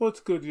What's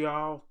good,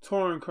 y'all?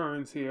 Torrin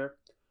Kearns here.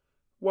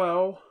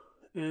 Well,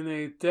 in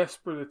a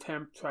desperate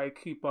attempt to try to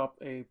keep up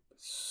a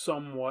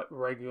somewhat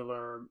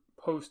regular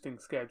posting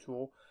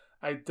schedule,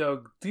 I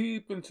dug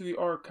deep into the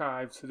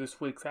archives for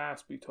this week's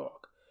Aspy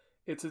Talk.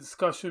 It's a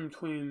discussion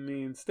between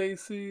me and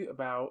Stacy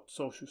about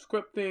social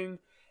scripting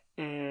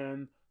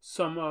and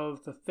some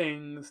of the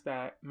things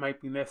that might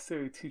be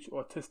necessary to teach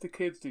autistic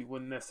kids that you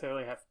wouldn't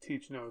necessarily have to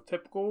teach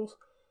neurotypicals.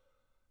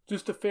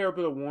 Just a fair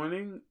bit of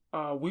warning,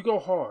 we go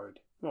hard.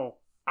 Well,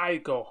 I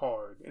go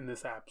hard in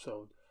this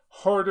episode.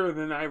 Harder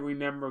than I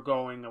remember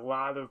going. A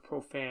lot of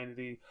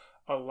profanity,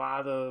 a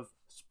lot of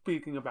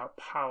speaking about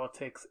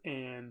politics,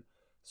 and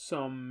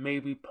some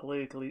maybe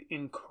politically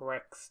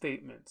incorrect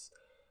statements.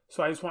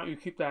 So I just want you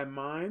to keep that in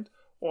mind.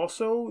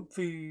 Also,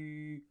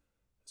 the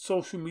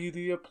social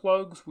media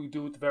plugs we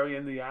do at the very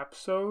end of the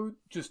episode,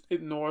 just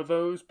ignore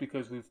those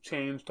because we've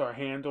changed our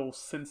handles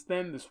since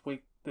then.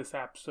 This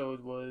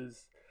episode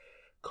was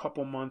a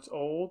couple months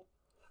old.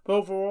 But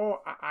overall,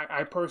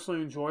 I personally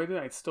enjoyed it.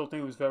 I still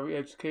think it was very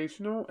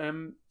educational,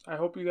 and I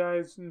hope you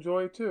guys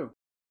enjoy it too.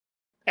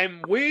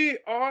 And we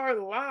are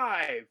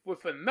live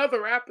with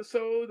another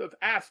episode of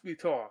Aspy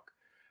Talk.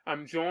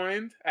 I'm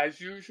joined,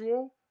 as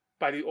usual,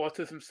 by the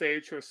autism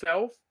sage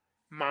herself,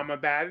 Mama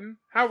Baden.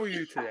 How are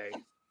you today?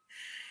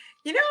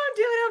 I'm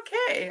doing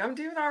okay. I'm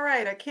doing all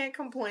right. I can't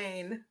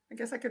complain. I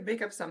guess I could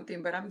make up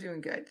something, but I'm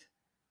doing good.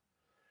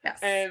 Yes.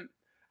 And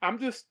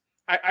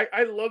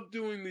I love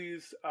doing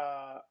these.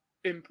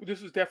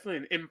 This was definitely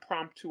an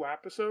impromptu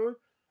episode.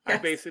 Yes.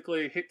 I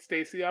basically hit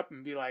Stacy up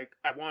and be like,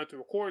 I wanted to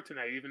record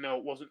tonight, even though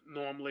it wasn't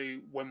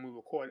normally when we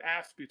record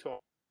Aspy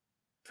Talk.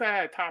 If I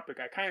had a topic,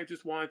 I kind of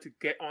just wanted to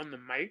get on the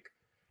mic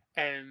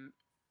and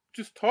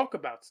just talk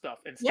about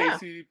stuff. And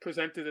Stacy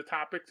presented a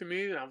topic to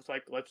me, and I was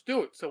like, let's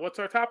do it. So what's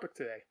our topic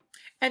today?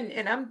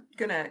 And I'm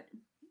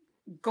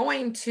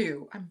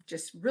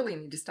just really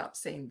need to stop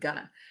saying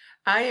gonna.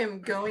 I am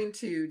going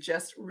to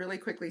just really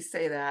quickly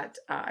say that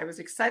I was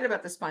excited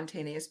about the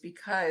spontaneous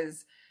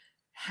because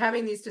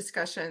having these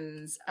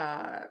discussions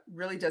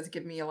really does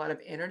give me a lot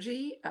of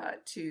energy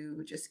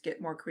to just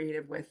get more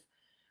creative with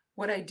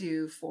what I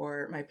do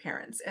for my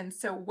parents. And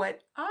so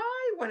what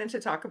I wanted to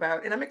talk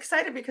about, and I'm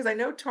excited because I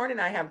know Torn and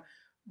I have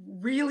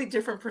really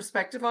different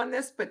perspective on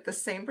this, but the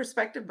same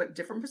perspective, but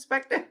different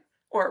perspective,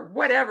 or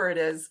whatever it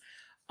is,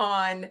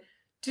 on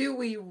do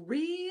we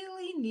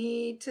really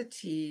need to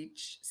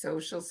teach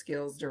social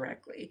skills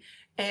directly?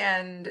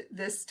 And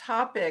this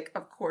topic,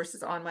 of course,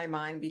 is on my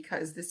mind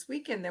because this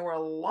weekend there were a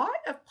lot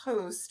of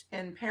posts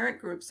in parent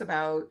groups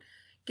about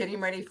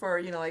getting ready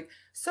for, like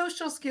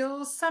social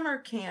skills summer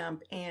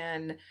camp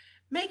and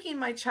making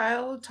my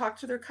child talk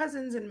to their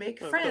cousins and make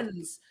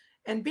friends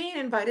and being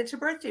invited to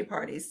birthday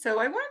parties. So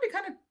I wanted to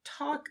kind of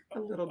talk a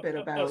little bit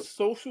about a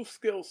social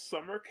skills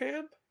summer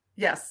camp.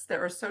 Yes,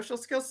 there are social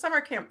skills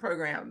summer camp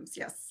programs.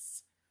 Yes.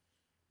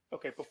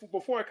 Okay,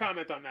 before I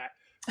comment on that,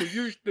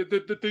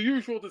 the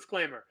usual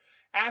disclaimer.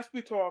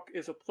 Aspy Talk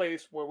is a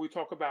place where we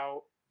talk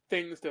about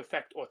things that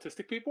affect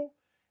autistic people,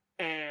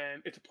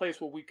 and it's a place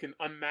where we can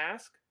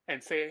unmask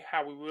and say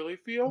how we really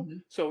feel. Mm-hmm.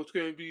 So it's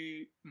going to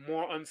be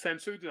more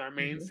uncensored than our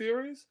main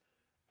series.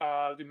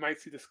 You might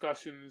see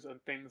discussions on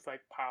things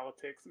like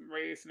politics and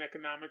race and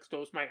economics.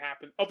 Those might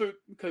happen.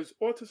 Because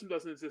autism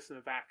doesn't exist in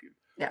a vacuum.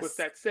 Yes. With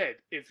that said,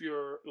 if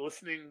you're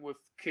listening with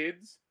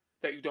kids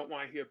that you don't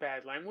want to hear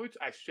bad language,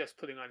 I suggest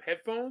putting on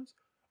headphones,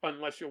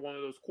 unless you're one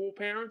of those cool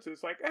parents.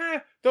 It's like,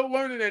 they'll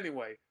learn it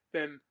anyway.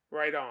 Then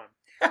right on.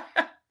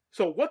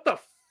 So what the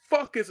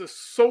fuck is a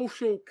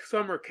social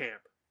summer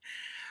camp?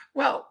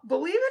 Well,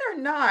 believe it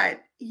or not,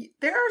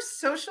 there are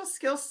social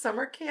skills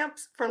summer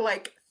camps for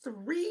like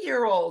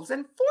 3-year-olds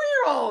and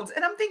 4-year-olds.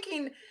 And I'm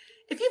thinking,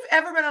 if you've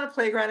ever been on a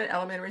playground in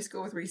elementary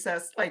school with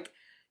recess, like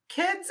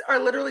kids are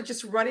literally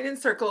just running in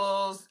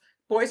circles.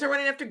 Boys are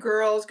running after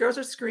girls. Girls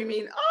are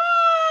screaming, ah!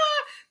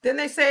 Then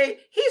they say,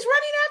 he's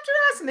running after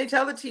us. And they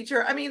tell the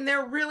teacher,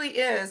 there really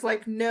is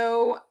like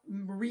no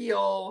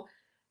real,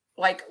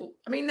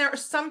 there are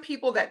some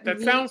people that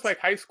sounds like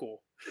high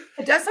school.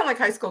 It does sound like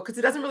high school because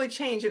it doesn't really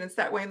change, and it's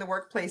that way in the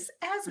workplace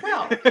as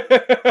well.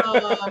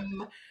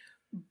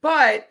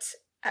 But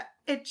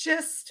it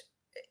just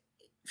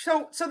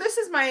so this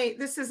is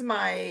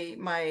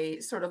my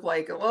sort of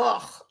like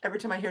every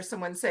time I hear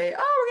someone say,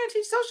 "Oh, we're going to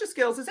teach social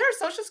skills." Is there a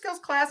social skills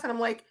class? And I'm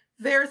like,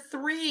 they're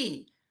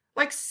 3.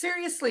 Like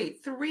seriously,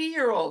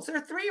 3-year-olds. They're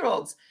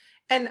 3-year-olds,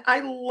 and I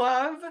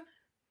love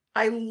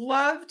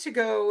to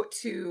go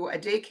to a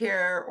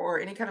daycare or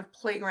any kind of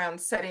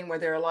playground setting where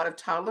there are a lot of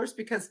toddlers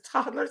because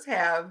toddlers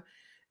have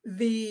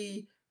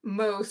the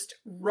most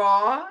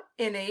raw,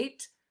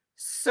 innate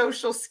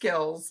social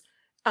skills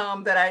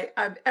that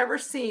I've ever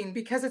seen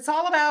because it's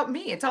all about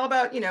me. It's all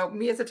about,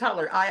 me as a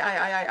toddler.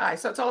 I.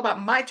 So it's all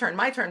about my turn.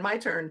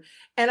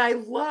 And I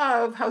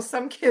love how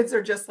some kids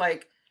are just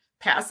like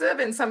passive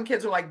and some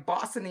kids are like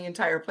bossing the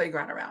entire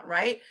playground around,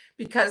 right?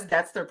 Because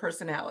that's their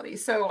personality.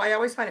 So I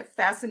always find it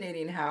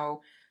fascinating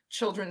how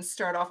children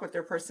start off with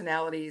their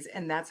personalities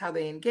and that's how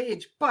they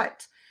engage.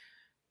 But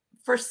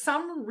for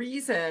some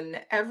reason,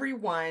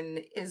 everyone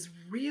is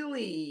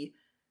really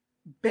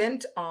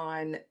bent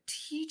on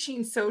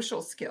teaching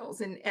social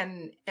skills and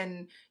how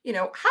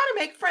to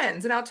make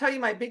friends. And I'll tell you,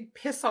 my big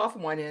piss off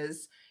one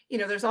is,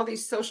 there's all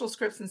these social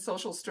scripts and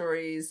social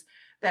stories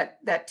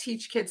that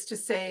teach kids to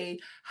say,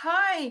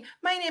 "Hi,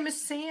 my name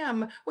is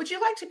Sam. Would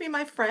you like to be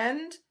my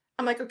friend?"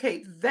 I'm like,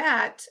 okay,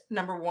 that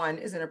number one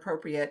is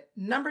inappropriate.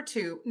 Number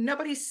two,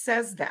 nobody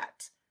says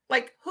that.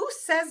 Like, who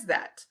says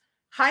that?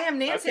 "Hi, I'm I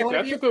Nancy. I think want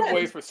to be that's a your good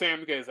way friend." for Sam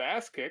to get his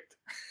ass kicked.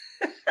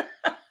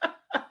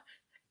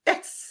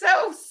 It's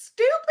so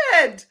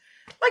stupid.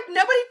 Like,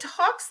 nobody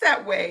talks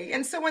that way.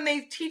 And so when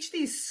they teach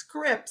these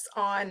scripts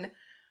on,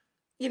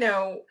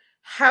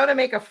 how to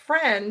make a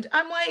friend,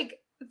 I'm like,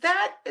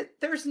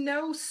 there's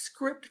no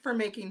script for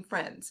making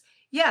friends.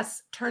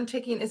 Yes, turn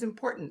taking is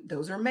important.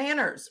 Those are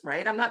manners,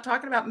 right? I'm not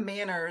talking about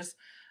manners.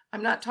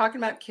 I'm not talking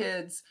about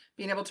kids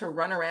being able to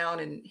run around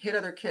and hit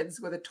other kids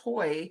with a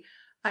toy.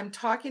 I'm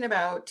talking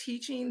about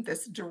teaching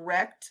this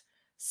direct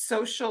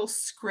social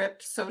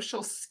script,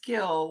 social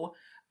skill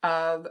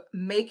of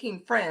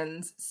making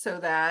friends so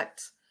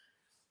that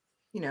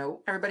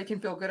everybody can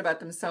feel good about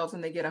themselves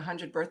and they get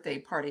 100 birthday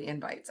party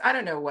invites. I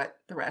don't know what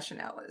the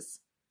rationale is.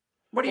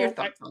 What are your Well,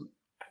 thoughts on?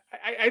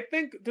 I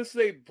think this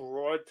is a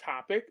broad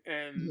topic,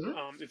 and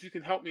Mhm. if you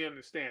can help me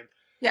understand,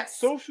 Yes.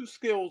 social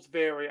skills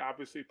vary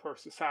obviously per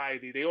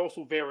society. They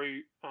also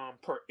vary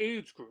per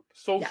age group.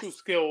 Social Yes.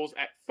 skills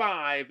at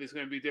 5 is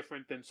going to be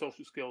different than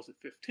social skills at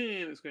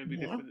 15. It's going to be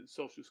Mhm. different than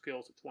social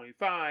skills at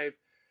 25.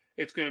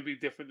 It's going to be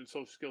different than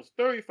social skills at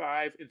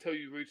 35 until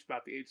you reach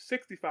about the age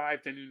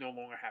 65. Then you no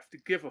longer have to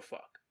give a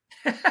fuck.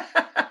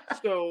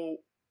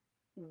 So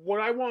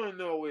what I want to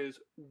know is,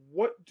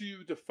 what do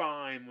you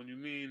define when you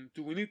mean,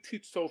 do we need to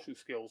teach social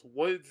skills?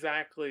 What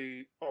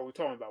exactly are we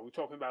talking about? We're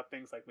talking about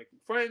things like making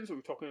friends. Are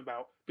we talking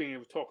about being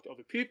able to talk to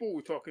other people?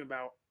 We're talking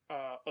about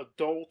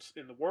adults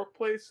in the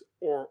workplace,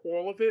 or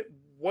all of it?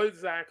 What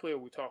exactly are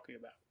we talking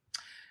about?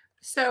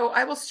 So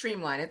I will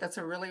streamline it. That's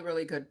a really,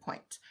 really good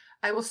point.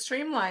 I will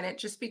streamline it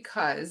just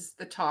because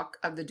the talk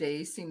of the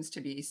day seems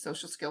to be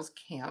social skills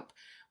camp,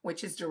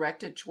 which is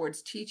directed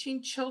towards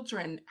teaching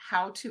children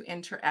how to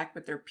interact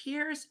with their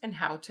peers and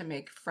how to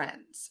make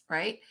friends,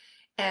 right?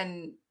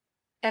 And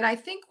and I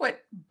think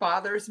what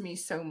bothers me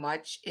so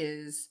much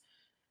is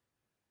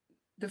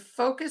the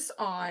focus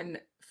on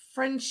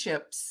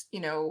friendships,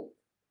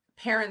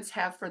 parents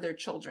have for their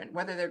children,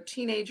 whether they're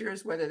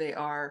teenagers, whether they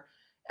are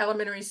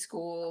elementary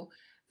school,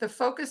 the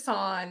focus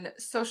on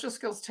social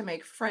skills to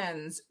make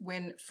friends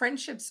when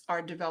friendships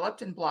are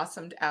developed and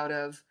blossomed out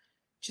of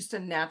just a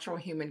natural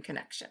human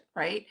connection,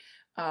 right?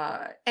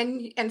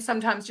 And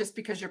sometimes just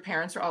because your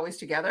parents are always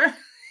together.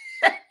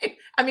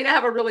 I mean, I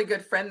have a really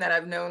good friend that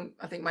I've known,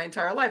 I think, my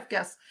entire life.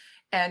 Yes,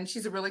 and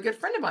she's a really good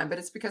friend of mine, but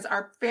it's because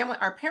our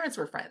parents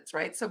were friends,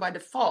 right? So by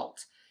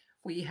default,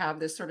 we have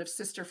this sort of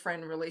sister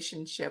friend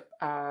relationship.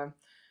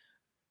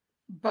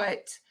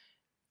 But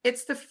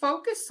it's the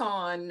focus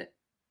on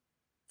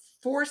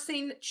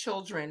forcing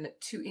children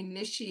to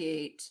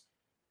initiate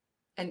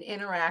an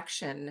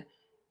interaction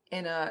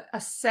in a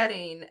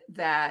setting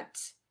that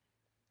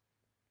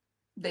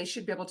they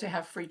should be able to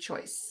have free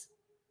choice.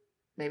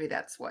 Maybe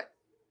that's what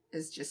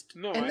is just,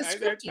 No, and the I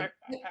think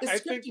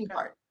scripting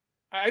part.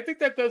 I think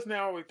that does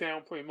narrow it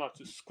down pretty much.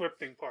 The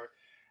scripting part.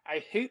 I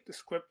hate the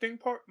scripting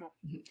part. No,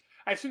 Mhm.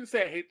 I shouldn't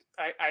say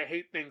I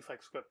hate things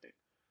like scripting,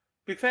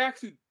 because I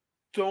actually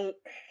don't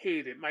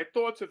hate it. My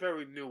thoughts are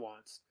very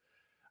nuanced.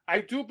 I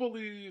do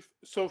believe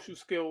social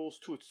skills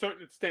to a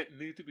certain extent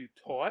need to be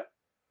taught,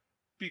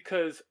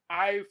 because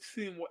I've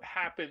seen what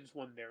happens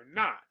when they're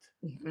not.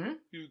 Mhm.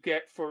 You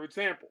get, for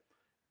example,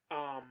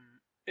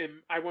 um,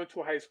 I went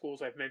to a high school,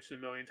 as I've mentioned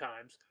a million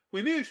times.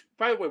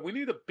 By the way, we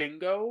need a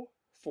bingo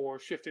for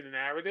shifting the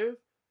narrative,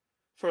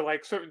 for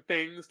like certain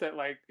things that,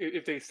 like,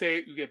 if they say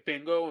it, you get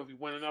bingo, and if you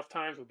win enough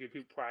times, we'll give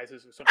you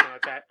prizes or something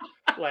like that.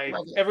 Like,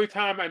 Love it. every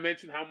time I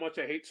mention how much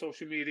I hate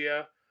social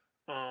media,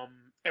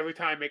 every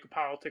time I make a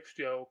politics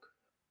joke,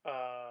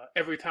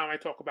 every time I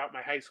talk about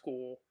my high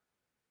school,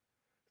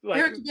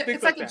 like things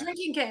It's like like a that.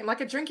 drinking game,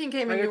 like a drinking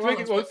game Like in a New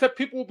drinking, Orleans. well, except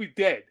people will be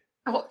dead.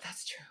 Oh,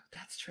 that's true.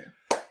 That's true.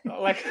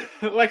 Like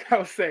like I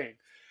was saying,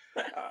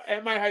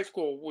 at my high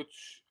school,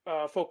 which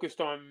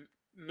focused on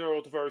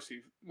neurodiversity,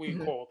 we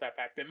Mhm. called that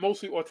back then,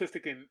 mostly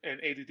autistic and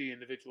ADD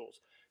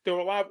individuals. There were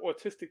a lot of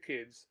autistic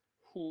kids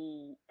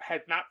who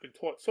had not been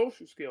taught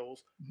social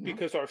skills Mhm.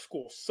 because our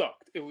school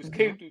sucked. It was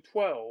K Mhm. through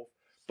 12,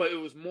 but it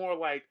was more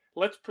like,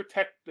 let's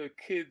protect the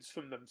kids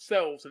from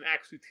themselves and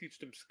actually teach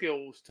them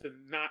skills to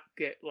not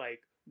get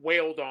like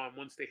wailed on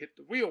once they hit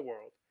the real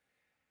world.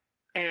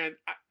 And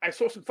I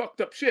saw some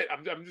fucked up shit.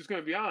 I'm just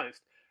going to be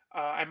honest.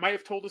 I might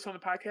have told this on the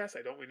podcast.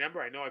 I don't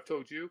remember. I know I've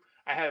told you.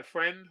 I had a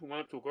friend who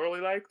went up to a girl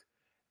he liked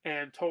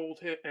and told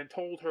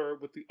her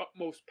with the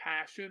utmost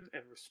passion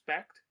and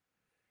respect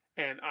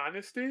and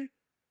honesty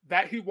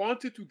that he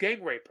wanted to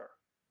gang rape her.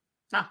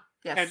 Ah,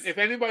 And yes. if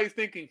anybody's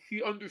thinking,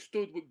 he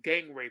understood what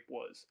gang rape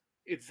was,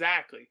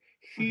 exactly.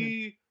 Mhm.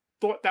 He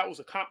thought that was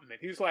a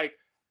compliment. He's like,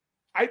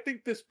 I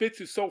think this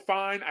bitch is so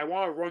fine. I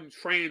want to run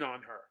train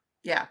on her.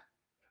 Yeah.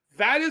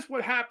 That is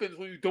what happens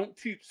when you don't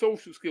teach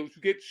social skills.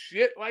 You get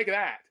shit like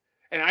that.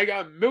 And I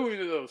got a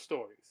million of those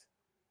stories.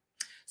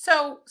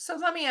 So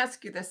let me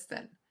ask you this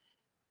then.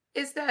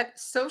 Is that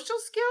social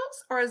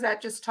skills, or is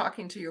that just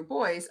talking to your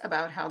boys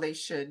about how they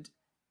should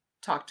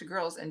talk to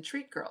girls and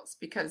treat girls?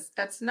 Because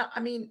that's not, I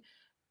mean,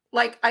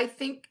 like, I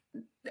think,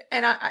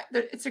 and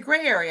it's a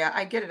gray area.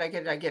 I get it. I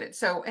get it. I get it.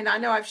 So, and I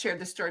know I've shared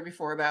this story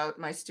before about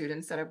my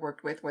students that I've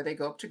worked with where they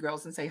go up to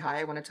girls and say, "Hi,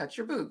 I want to touch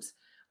your boobs."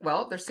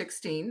 Well, they're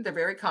 16. They're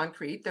very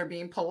concrete. They're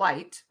being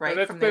polite, Now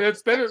right? From their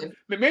that's better. perspective.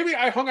 Maybe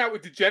I hung out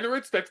with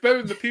degenerates. That's better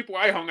than the people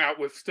I hung out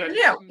with No,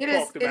 it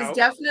is talked it is about.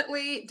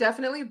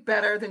 definitely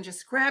better than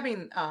just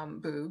grabbing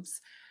boobs.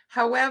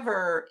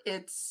 However,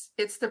 it's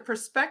the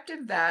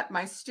perspective that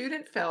my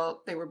student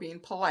felt they were being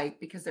polite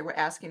because they were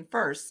asking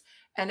first.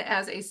 And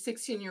as a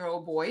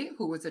 16-year-old boy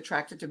who was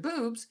attracted to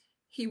boobs,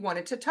 he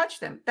wanted to touch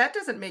them. That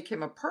doesn't make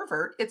him a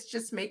pervert. It's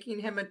just making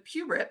him a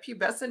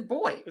pubescent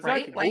boy,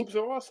 right? Exactly. Like, Boobs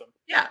are awesome.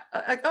 yeah,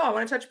 like, oh, I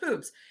want to touch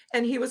boobs.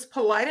 And he was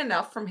polite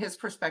enough from his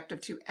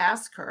perspective to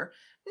ask her.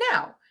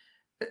 Now,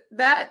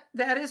 that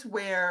is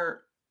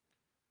where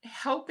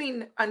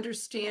helping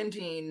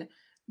understanding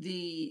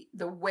the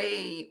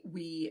way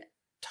we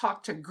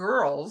talk to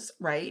girls,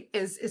 right,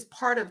 is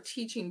part of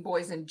teaching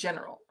boys in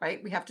general,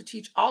 right? We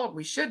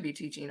should be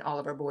teaching all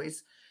of our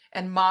boys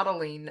and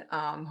modeling.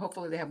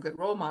 Hopefully they have good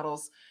role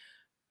models.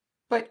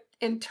 But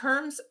in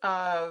terms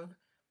of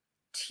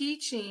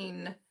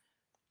teaching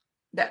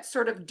that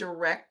sort of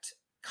direct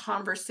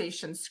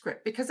conversation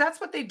script, because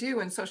that's what they do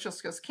in social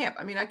skills camp.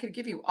 I mean, I could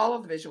give you all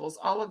of the visuals,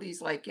 all of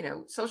these, like,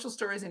 social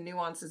stories and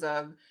nuances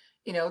of,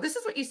 this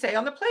is what you say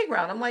on the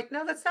playground. I'm like,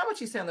 no, that's not what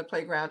you say on the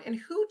playground. And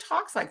who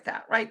talks like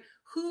that, right?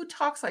 Who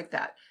talks like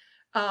that?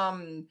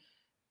 um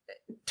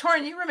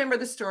Torin, you remember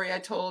the story I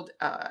told?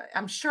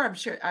 I'm sure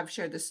I've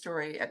shared this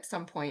story at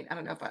some point. I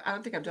don't know if I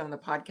don't think I've done it on the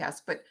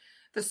podcast, but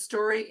the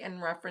story in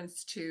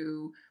reference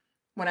to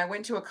when I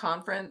went to a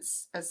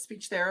conference as a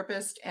speech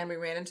therapist and we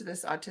ran into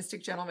this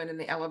autistic gentleman in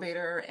the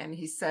elevator, and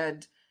he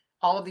said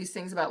all of these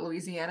things about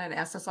Louisiana and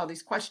asked us all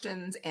these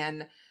questions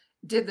and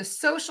did the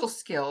social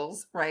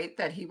skills, right,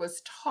 that he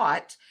was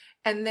taught.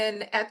 And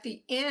then at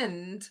the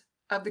end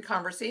of the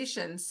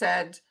conversation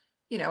said,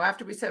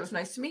 after we said it was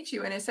nice to meet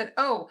you, and I said,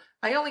 "Oh,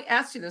 I only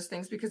asked you those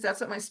things because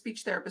that's what my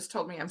speech therapist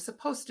told me I'm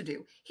supposed to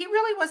do." He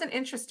really wasn't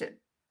interested.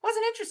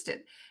 Wasn't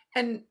interested.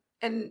 And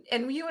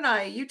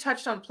you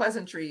touched on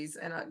pleasantries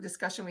in a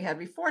discussion we had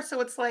before.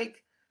 So it's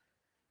like,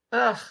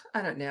 ugh,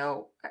 I don't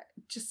know.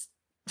 Just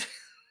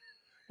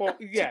Well,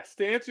 yes.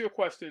 To answer your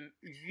question,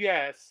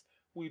 yes,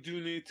 we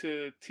do need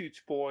to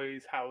teach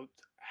boys how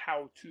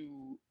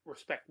to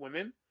respect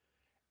women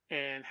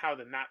and how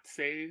to not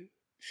say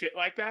shit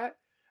like that.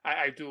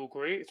 I do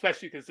agree,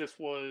 especially because this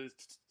was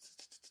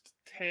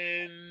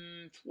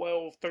 10,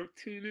 12,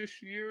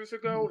 13-ish years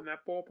ago in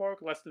that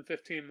ballpark, less than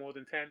 15, more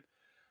than 10.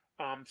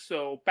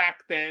 So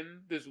back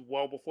then, this is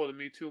well before the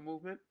Me Too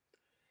movement.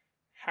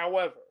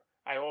 However,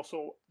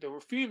 there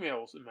were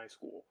females in my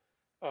school,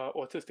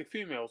 autistic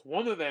females.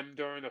 One of them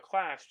during a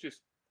class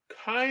just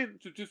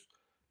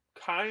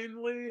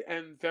kindly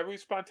and very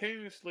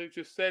spontaneously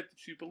just said that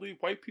she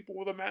believed white people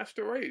were the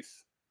master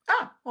race.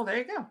 well, there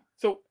you go.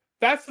 So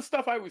that's the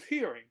stuff I was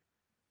hearing.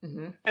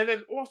 Mm-hmm. And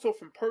then also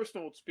from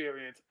personal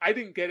experience, I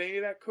didn't get any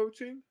of that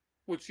coaching,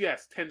 which,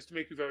 yes, tends to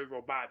make you very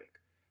robotic.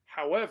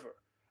 However,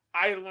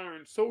 I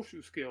learned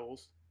social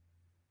skills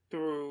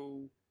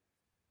through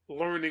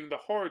learning the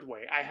hard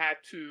way. I had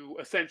to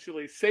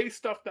essentially say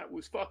stuff that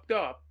was fucked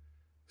up,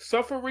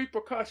 suffer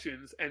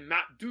repercussions, and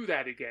not do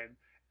that again.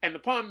 And the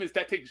problem is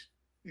that takes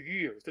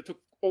years. That took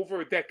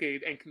over a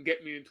decade and can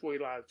get me into a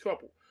lot of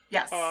trouble.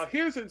 Yes.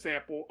 Here's an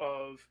example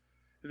of,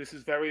 and this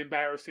is very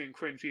embarrassing and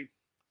cringy,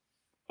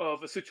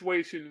 of a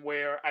situation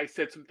where I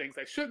said some things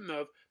I shouldn't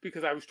have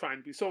because I was trying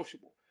to be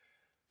sociable.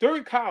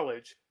 During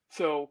college,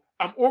 so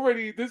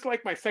this is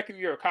like my second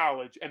year of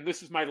college, and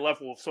this is my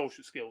level of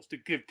social skills to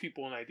give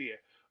people an idea.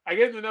 I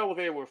get in an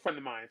elevator with a friend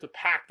of mine. It's a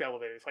packed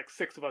elevator. It's like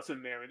 6 of us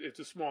in there. It's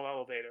a small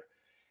elevator.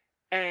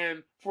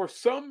 And for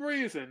some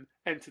reason,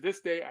 and to this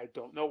day, I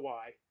don't know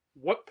why,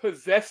 what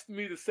possessed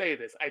me to say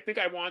this? I think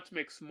I wanted to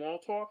make small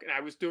talk, and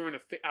I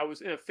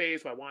was in a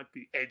phase where I wanted to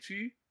be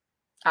edgy.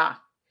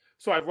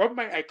 So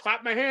I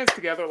clapped my hands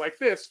together like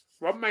this,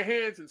 rubbed my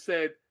hands and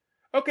said,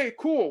 "Okay,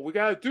 cool, we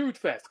got a dude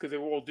fest," because they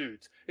were all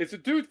dudes. "It's a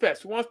dude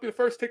fest. Who wants to be the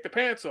first to take the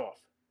pants off?"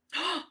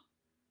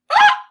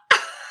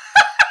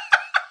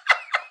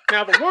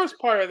 Now, the worst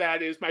part of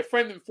that is my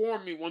friend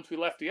informed me once we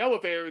left the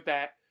elevator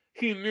that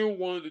he knew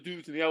one of the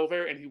dudes in the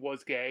elevator and he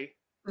was gay.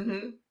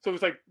 Mm-hmm. So it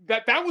was like,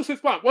 that was his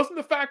problem. It wasn't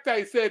the fact that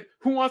I said,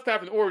 "Who wants to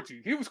have an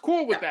orgy?" He was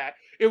cool with that.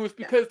 It was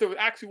because there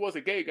actually was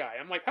a gay guy.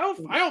 I'm like, I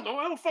don't know.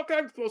 How the fuck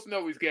am I supposed to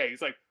know he's gay?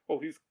 He's like, "Oh,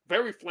 he's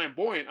very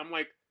flamboyant." I'm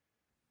like,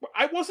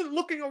 I wasn't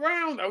looking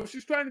around. I was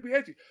just trying to be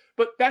edgy.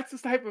 But that's the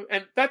type of,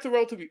 and that's a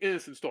relatively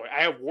innocent story.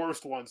 I have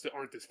worse ones that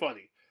aren't as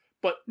funny.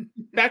 But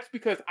that's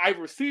because I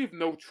received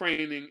no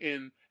training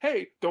in,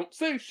 hey, don't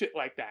say shit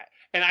like that.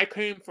 And I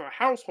came from a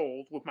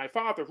household with my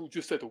father who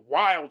just said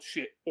wild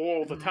shit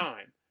all the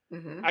time.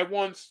 Mm-hmm. I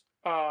once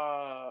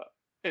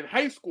in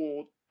high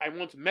school, I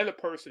once met a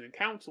person in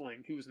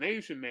counseling. He was an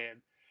Asian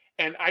man,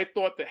 and I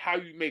thought that how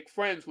you make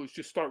friends was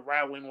just start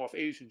rattling off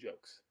Asian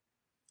jokes,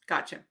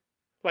 Gotcha.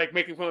 like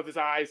making fun of his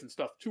eyes and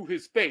stuff to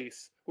his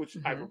face, which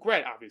I Hmm.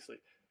 regret, obviously,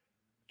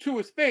 to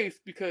his face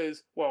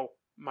because, well,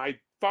 my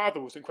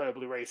father was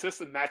incredibly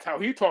racist, and that's how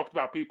he talked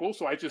about people.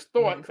 So I just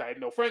thought, Hmm. because I had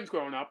no friends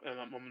growing up, and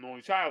I'm an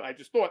only child, I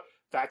just thought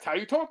that's how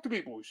you talk to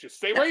people. Is just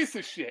say Yes.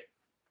 racist shit.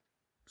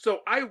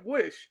 So I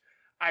wish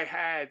I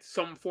had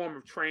some form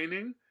of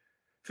training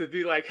to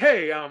be like,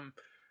 hey,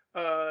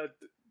 uh,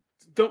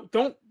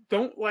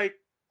 don't like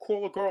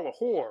call a girl a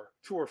whore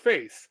to her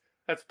face.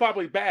 That's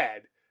probably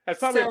bad. That's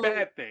probably a So,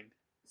 bad thing.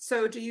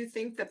 so do you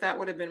think that that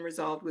would have been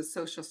resolved with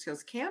social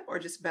skills camp or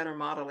just better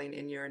modeling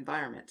in your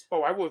environment?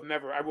 Oh, I would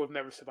have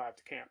never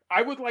survived camp.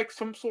 I would like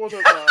some sort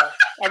of, I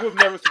would have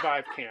never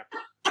survived camp.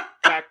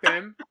 Back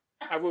then,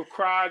 I would have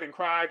cried and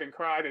cried and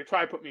cried. They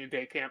tried to put me in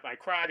day camp. I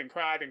cried and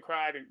cried and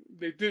cried, and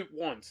they did it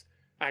once.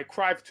 I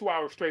cried for 2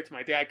 hours straight till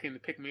my dad came to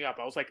pick me up.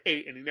 I was like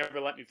 8, and he never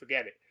let me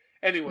forget it.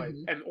 Anyway,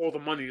 Hmm. and all the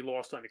money he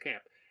lost on the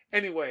camp.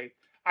 Anyway,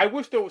 I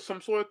wish there was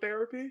some sort of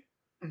therapy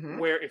Hmm.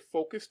 where it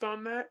focused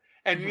on that.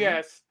 And Hmm.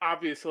 yes,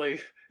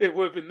 obviously, it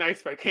would have been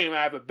nice if I came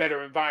out of a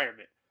better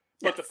environment.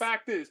 But the Yes.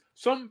 fact is,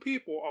 a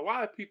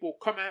lot of people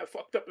come out of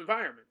fucked up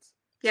environments,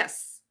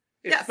 Yes.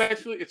 Yes.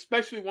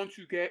 especially once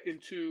you get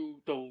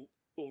into the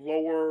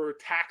lower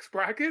tax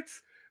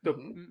brackets. The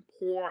Hmm.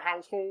 poor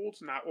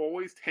households not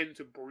always tend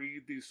to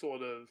breed these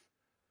sort of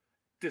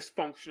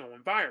dysfunctional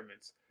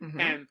environments. Hmm.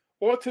 And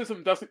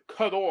autism doesn't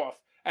cut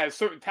off at a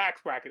certain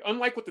tax bracket.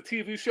 Unlike what the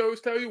TV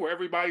shows tell you, where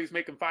everybody's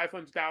making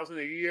 500,000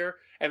 a year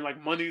and like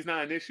money's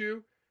not an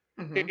issue,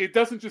 Hmm. it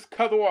doesn't just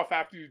cut off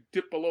after you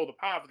dip below the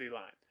poverty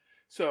line.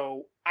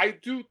 So I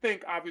do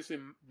think obviously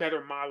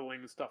better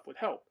modeling and stuff would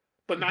help,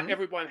 but not Hmm.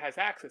 everyone has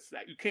access to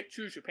that. You can't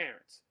choose your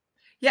parents.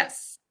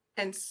 Yes.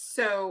 And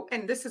so,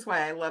 and this is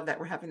why I love that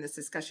we're having this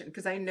discussion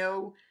because I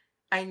know,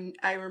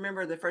 I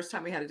remember the first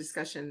time we had a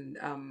discussion.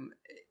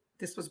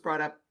 This was brought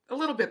up a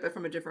little bit, but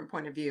from a different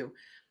point of view.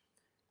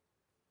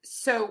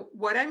 So,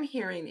 what I'm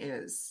hearing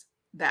is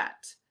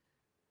that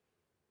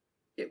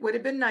it would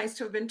have been nice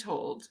to have been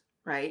told,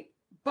 right?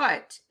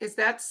 But is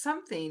that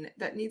something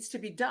that needs to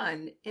be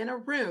done in a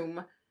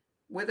room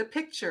with a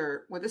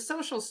picture, with a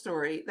social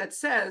story that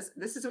says,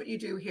 this is what you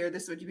do here,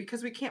 this is what you,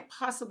 because we can't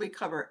possibly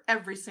cover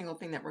every single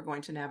thing that we're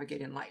going to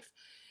navigate in life.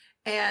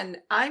 And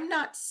I'm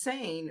not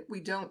saying we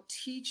don't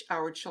teach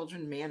our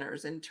children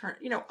manners and turn,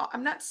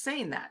 I'm not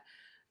saying that.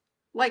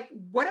 Like,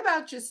 what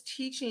about just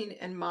teaching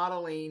and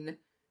modeling?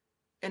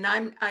 And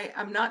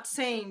I'm not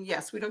saying,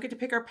 yes, we don't get to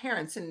pick our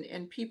parents,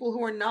 and people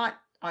who are not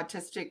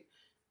autistic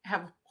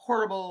have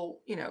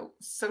horrible,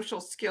 social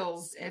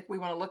skills, if we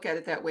want to look at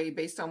it that way,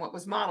 based on what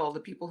was modeled. The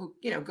people who,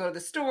 go to the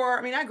store.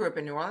 I mean, I grew up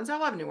in New Orleans. I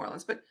love New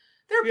Orleans, but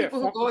there are Yeah,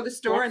 people who go to the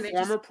store and they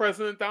just, former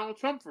President Donald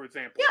Trump, for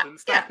example, yeah,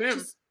 didn't yeah, stop him.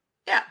 just,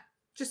 yeah,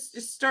 just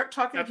start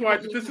talking to That's people why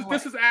and moving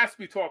this away. is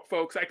Aspy talk,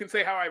 folks. I can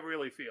say how I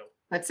really feel.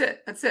 That's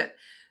it. That's it.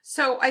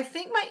 So I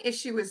think my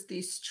issue is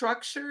the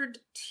structured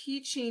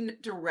teaching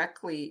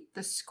directly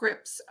the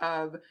scripts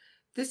of,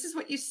 this is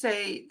what you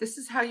say, this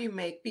is how you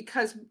make,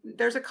 because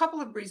there's a couple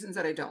of reasons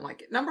that I don't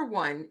like it. Number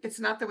one, it's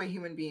not the way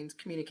human beings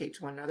communicate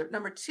to one another.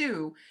 Number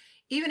two,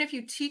 even if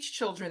you teach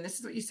children, this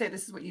is what you say,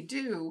 this is what you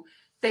do,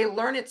 they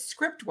learn it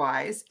script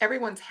wise.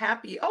 Everyone's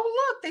happy.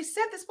 Oh, look, they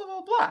said this, blah,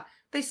 blah, blah.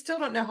 They still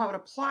don't know how to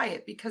apply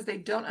it because they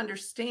don't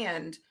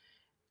understand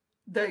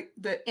the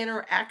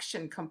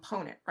interaction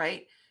component,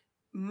 right?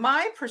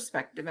 My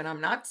perspective, and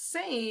I'm not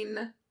saying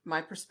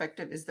my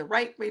perspective is the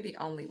right way, the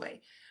only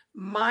way.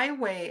 My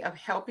way of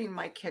helping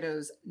my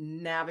kiddos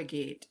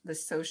navigate the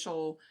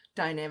social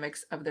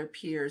dynamics of their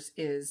peers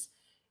is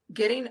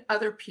getting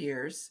other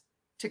peers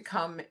to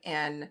come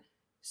and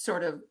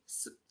sort of,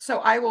 so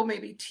I will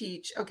maybe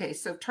teach, okay,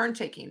 so turn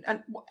taking,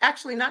 and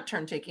actually not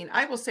turn taking.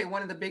 I will say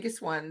one of the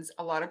biggest ones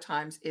a lot of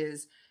times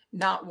is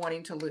not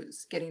wanting to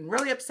lose, getting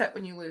really upset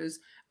when you lose.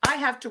 I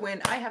have to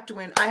win. I have to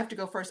win. I have to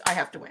go first. I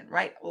have to win,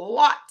 right?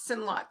 Lots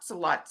and lots and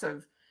lots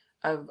of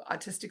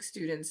autistic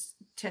students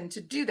tend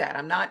to do that.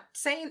 I'm not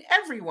saying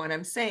everyone,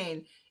 I'm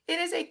saying it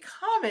is a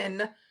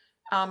common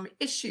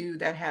issue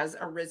that has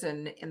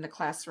arisen in the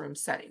classroom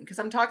setting, because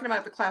I'm talking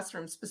about the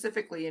classroom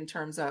specifically in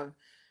terms of,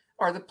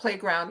 or the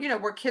playground,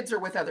 where kids are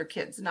with other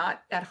kids,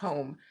 not at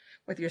home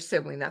with your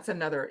sibling. That's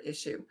another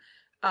issue.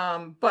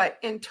 But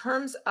in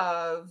terms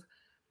of,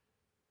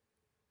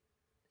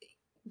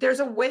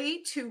 there's a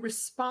way to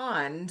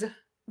respond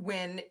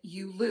when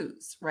you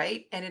lose,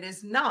 right? And it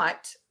is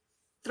not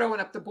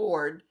throwing up the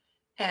board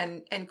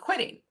and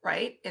quitting,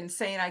 right? And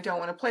saying, I don't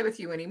want to play with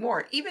you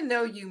anymore, even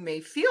though you may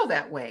feel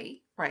that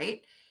way,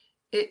 right?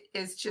 It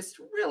is just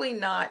really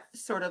not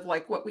sort of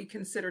like what we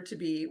consider to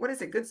be, what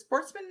is it, good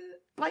sportsman,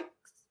 like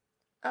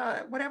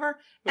whatever.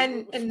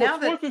 And now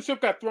that,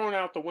 Sportsmanship got thrown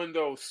out the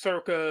window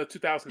circa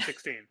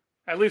 2016.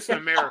 At least in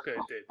America,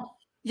 it did.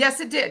 yes,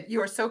 it did.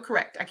 You are so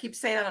correct. I keep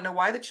saying I don't know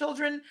why the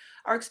children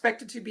are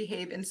expected to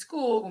behave in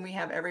school when we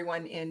have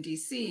everyone in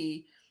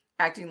DC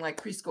acting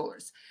like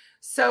preschoolers.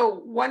 So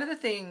one of the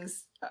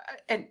things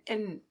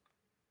and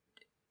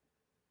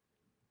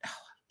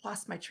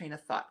lost my train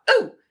of thought.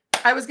 Oh,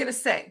 I was going to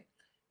say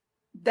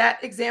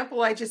that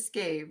example I just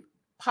gave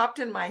popped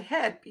in my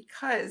head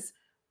because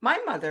my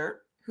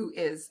mother, who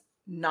is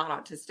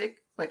non-autistic,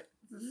 but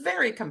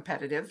very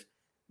competitive,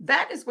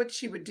 that is what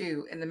she would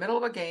do in the middle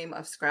of a game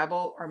of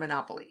Scrabble or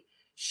Monopoly.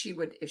 She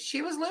would, if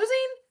she was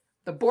losing,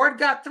 the board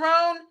got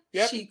thrown,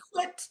 Yep. she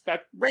quit,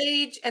 That,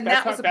 rage, and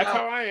that's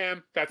how I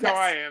am. That's how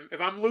I am.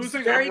 If I'm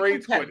losing, I'm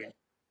rage quitting.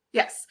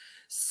 Yes.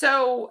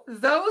 So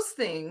those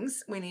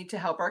things we need to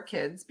help our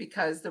kids,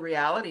 because the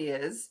reality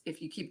is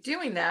if you keep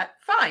doing that,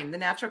 fine. The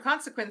natural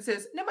consequence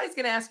is nobody's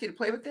going to ask you to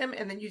play with them.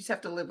 And then you just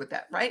have to live with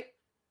that, right?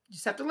 You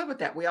just have to live with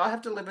that. We all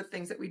have to live with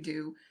things that we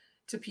do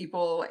to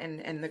people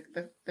and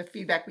the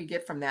feedback we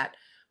get from that.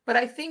 But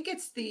I think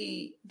it's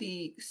the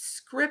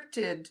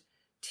scripted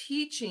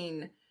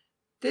teaching.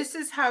 This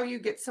is how you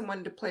get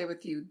someone to play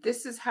with you.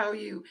 This is how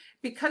you,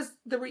 because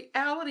the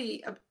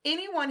reality of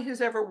anyone who's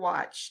ever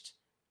watched,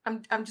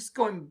 I'm just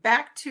going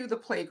back to the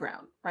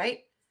playground, right?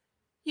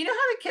 You know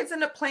how the kids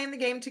end up playing the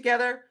game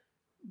together?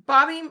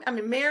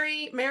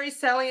 Mary,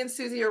 Sally, and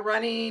Susie are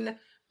running.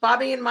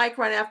 Bobby and Mike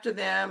run after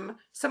them.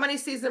 Somebody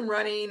sees them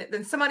running.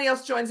 Then somebody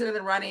else joins in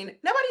the running.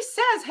 Nobody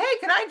says, hey,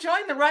 can I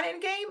join the running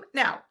game?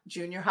 Now,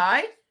 junior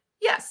high,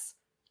 yes.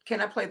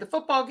 Can I play the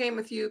football game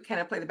with you? Can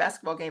I play the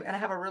basketball game? And I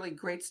have a really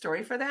great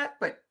story for that,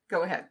 but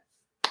go ahead.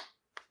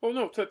 Oh,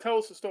 no, tell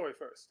us the story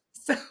first.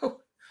 So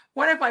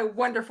one of my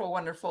wonderful,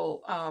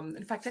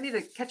 in fact, I need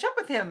to catch up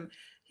with him.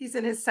 He's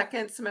in his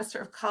second semester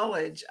of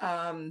college,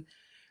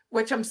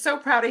 which I'm so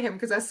proud of him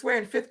because I swear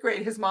in 5th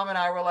grade, his mom and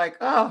I were like,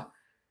 oh,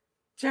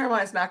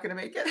 Jeremiah's not going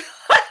to make it.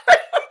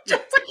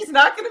 Just like he's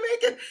not going to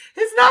make it.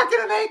 He's not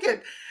going to make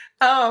it.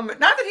 Not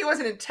that he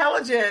wasn't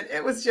intelligent.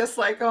 It was just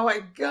like, oh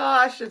my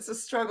gosh, it's a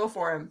struggle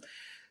for him.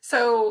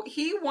 So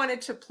he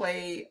wanted to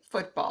play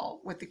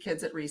football with the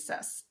kids at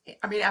recess.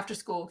 After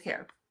school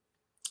care.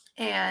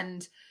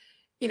 And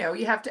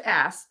you have to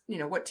ask,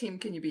 what team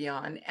can you be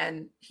on?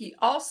 And he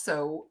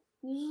also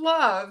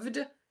loved,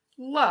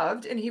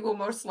 and he will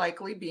most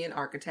likely be an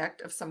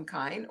architect of some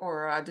kind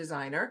or a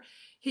designer.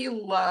 He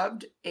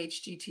loved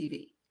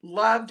HGTV,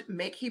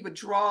 he would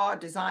draw,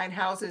 design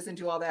houses and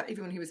do all that,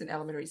 even when he was in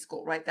elementary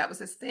school, right? That was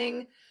his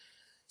thing.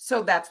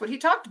 So that's what he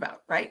talked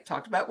about, right?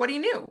 Talked about what he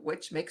knew,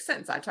 which makes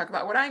sense. I talk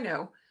about what I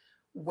know.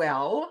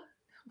 Well,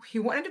 he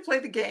wanted to play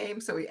the game.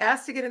 So he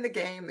asked to get in the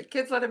game. The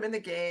kids let him in the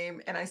game.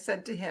 And I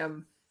said to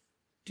him,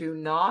 do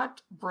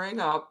not bring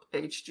up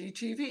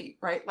HGTV,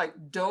 right? Like,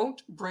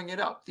 don't bring it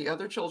up. The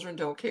other children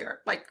don't care.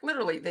 Like,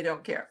 literally, they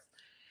don't care.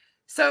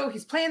 So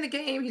he's playing the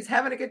game. He's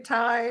having a good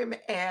time.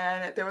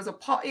 And there was a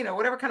pause,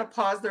 whatever kind of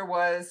pause there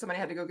was, somebody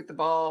had to go get the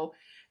ball.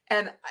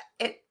 And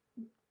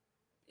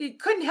he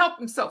couldn't help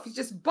himself. He's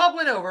just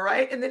bubbling over,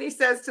 right? And then he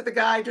says to the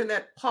guy during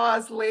that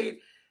pause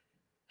late,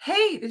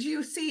 hey, did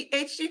you see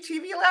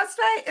HGTV last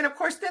night? And of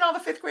course, then all the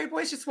 5th grade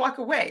boys just walk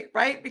away,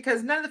 right?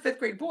 Because none of the 5th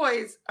grade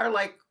boys are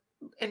like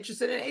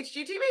interested in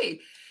HGTV.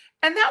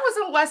 And that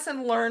was a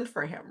lesson learned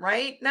for him,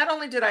 right? Not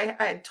only did I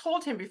had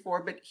told him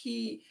before, but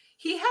he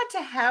had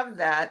to have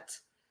that,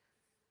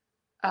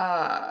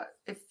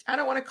 if I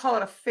don't want to call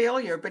it a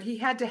failure, but he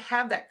had to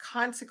have that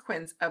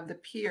consequence of the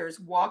peers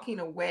walking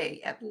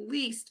away at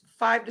least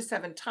 5 to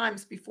 7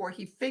 times before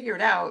he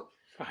figured out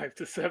 5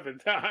 to 7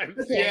 times.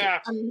 Okay, yeah.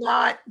 I'm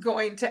not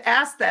going to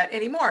ask that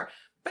anymore.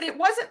 But it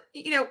wasn't,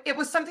 it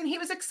was something he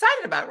was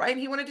excited about, right? And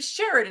he wanted to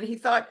share it. And he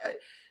thought,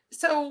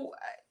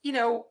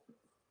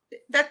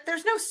 that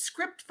there's no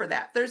script for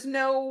that. There's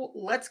no,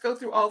 let's go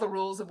through all the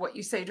rules of what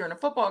you say during a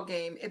football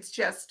game. It's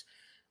just,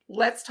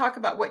 let's talk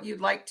about what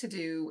you'd like to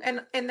do.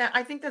 And that,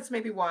 I think that's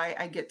maybe why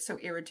I get so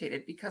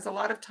irritated, because a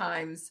lot of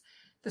times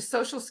the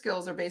social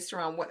skills are based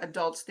around what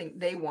adults think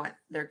they want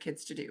their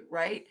kids to do,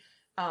 right?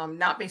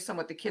 Not based on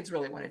what the kids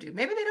really want to do.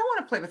 Maybe they don't want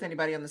to play with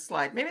anybody on the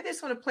slide. Maybe they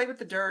just want to play with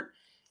the dirt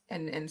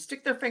and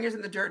stick their fingers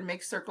in the dirt and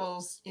make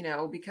circles,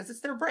 because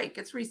it's their break.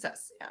 It's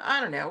recess.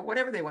 I don't know.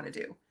 Whatever they want to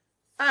do.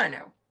 I don't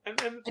know. And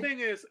the thing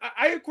is,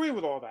 I agree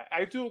with all that.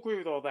 I do agree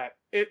with all that.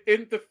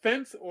 In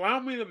defense, allow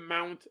me to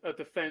mount a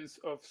defense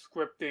of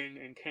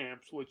scripting and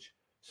camps, which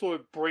sort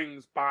of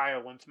brings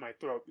bile into my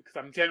throat, because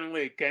I'm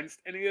generally against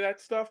any of that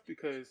stuff,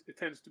 because it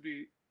tends to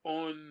be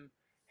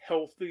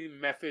unhealthy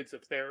methods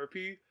of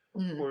therapy.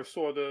 Mm-hmm. Where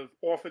sort of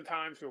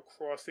oftentimes we're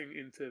crossing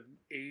into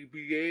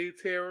ABA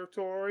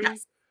territory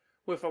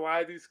with a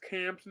lot of these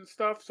camps and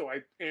stuff. So I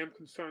am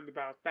concerned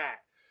about that.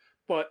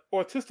 But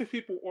autistic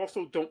people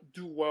also don't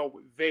do well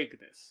with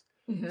vagueness.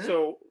 Mm-hmm.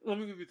 So let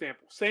me give you an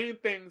example. Saying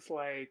things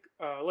like,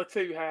 let's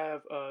say you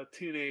have a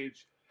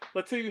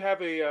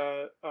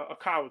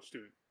college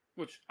student,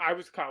 which I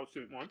was a college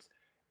student once,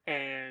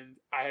 and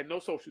I had no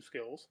social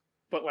skills.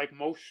 But like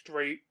most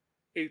straight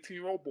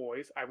 18-year-old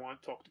boys, I want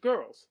to talk to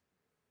girls.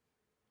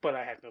 But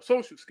I had no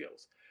social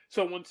skills.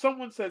 So when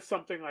someone says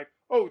something like,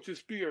 oh,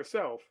 just be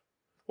yourself.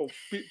 Well,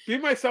 be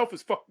myself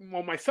is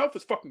myself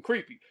is fucking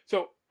creepy.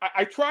 So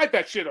I tried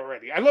that shit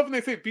already. I love when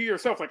they say be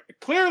yourself. Like,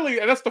 clearly,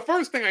 and that's the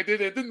first thing I did,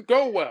 and it didn't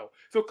go well.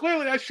 So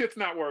clearly that shit's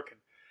not working.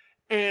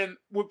 and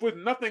with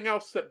nothing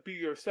else that be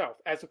yourself,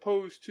 as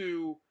opposed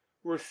to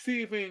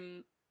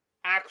receiving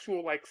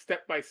actual like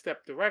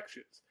step-by-step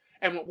directions.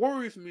 And what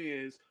worries me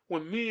is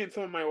when me and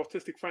some of my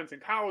autistic friends in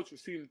college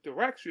received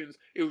directions,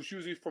 it was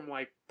usually from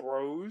like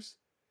bros,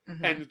 and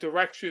Hmm. the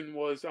direction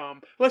was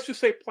let's just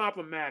say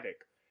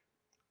problematic.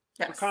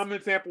 A Yes. common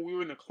example, we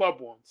were in a club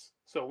once,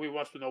 so we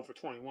must have been over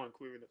 21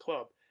 because we were in the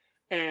club,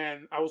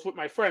 and I was with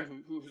my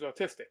friend who's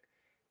autistic,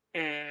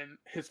 and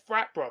his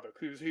frat brother,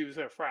 because he was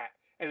in a frat,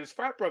 and his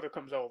frat brother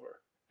comes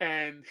over,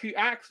 and he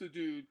asks the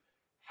dude,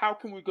 "How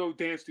can we go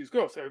dance these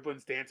girls?" So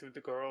everyone's dancing with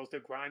the girls,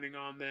 they're grinding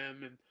on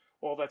them, and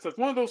all that stuff.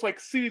 One of those like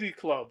seedy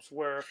clubs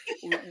where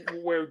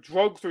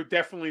drugs are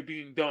definitely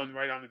being done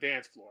right on the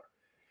dance floor.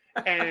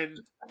 And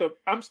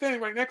I'm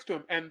standing right next to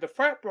him, and the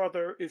frat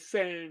brother is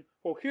saying,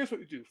 "Well, here's what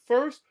you do.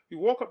 First, you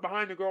walk up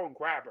behind the girl and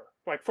grab her,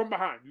 like from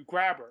behind. You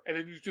grab her, and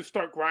then you just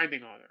start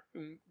grinding on her.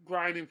 And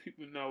grinding,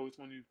 people know, is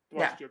when you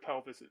Yeah. thrust your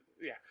pelvis.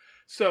 Yeah.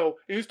 So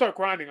you start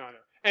grinding on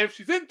her, and if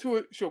she's into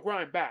it, she'll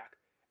grind back.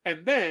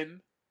 And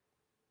then,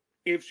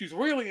 if she's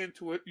really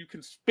into it, you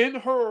can spin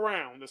her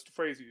around. That's the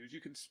phrase you use.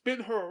 You can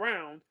spin her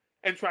around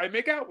and try to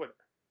make out with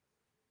her.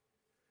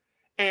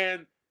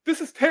 And this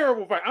is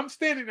terrible advice. I'm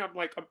standing there, I'm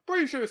like, I'm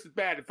pretty sure this is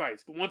bad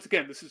advice. But once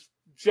again, this is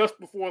just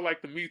before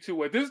like the Me Too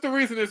way. This is the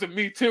reason there's a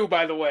Me Too,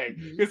 by the way.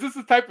 Hmm. Because this is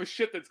the type of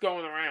shit that's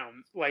going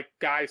around, like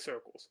guy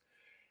circles.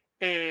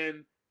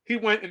 And he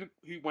went and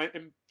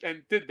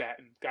did that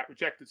and got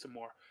rejected some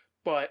more.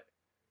 But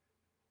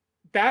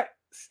that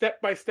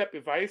step-by-step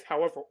advice,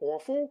 however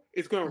awful,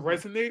 is going to Hmm.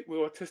 resonate with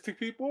autistic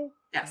people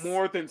Yes.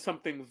 more than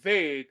something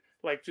vague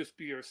like just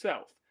be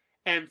yourself.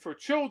 And for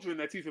children,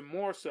 that's even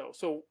more so.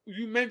 So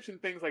you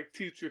mentioned things like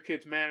teach your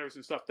kids manners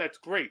and stuff. That's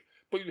great,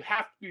 but you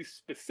have to be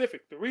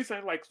specific. The reason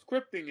I like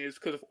scripting is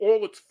because of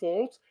all its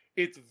faults,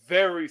 it's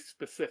very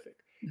specific.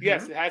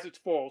 Yes, Hmm. it has its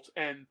faults,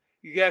 and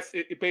yes,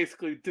 it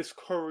basically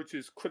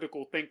discourages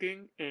critical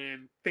thinking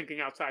and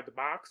thinking outside the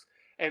box,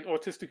 and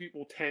autistic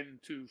people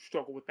tend to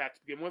struggle with that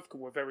to begin with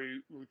because we're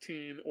very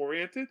routine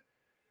oriented.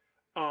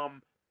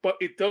 Um, but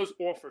it does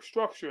offer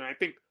structure, and I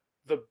think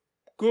the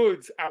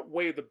goods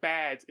outweigh the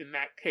bads in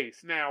that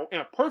case. Now, in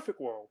a perfect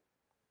world,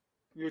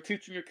 you're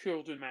teaching your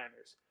children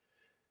manners.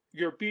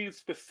 You're being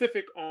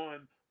specific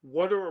on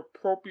what are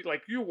appropriate,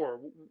 like you were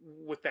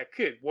with that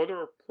kid. What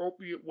are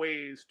appropriate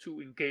ways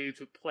to engage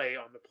with play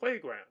on the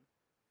playground?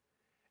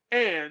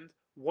 And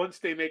once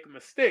they make a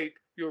mistake,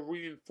 you're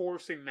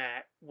reinforcing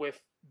that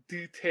with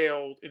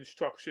detailed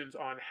instructions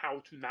on how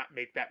to not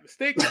make that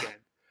mistake again.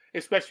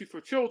 Especially for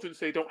children,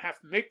 so they don't have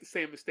to make the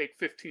same mistake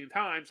 15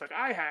 times like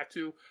I had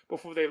to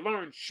before they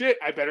learn, shit,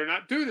 I better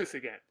not do this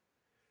again.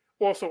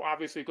 Also,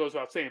 obviously, it goes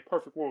without saying,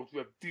 perfect world, you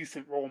have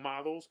decent role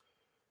models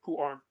who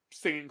aren't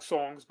singing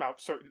songs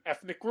about certain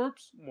ethnic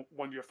groups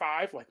when you're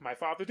 5, like my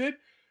father did.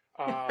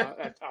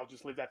 I'll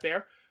just leave that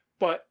there.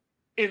 But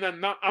in a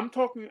not, I'm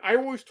talking. I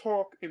always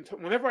talk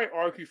whenever I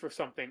argue for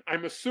something.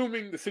 I'm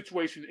assuming the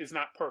situation is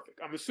not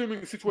perfect. I'm assuming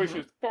the situation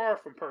Hmm. is far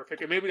from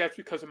perfect, and maybe that's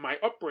because of my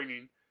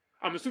upbringing.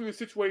 I'm assuming the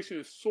situation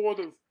is sort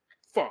of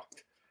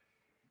fucked.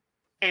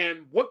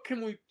 And what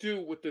can we do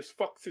with this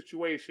fucked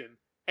situation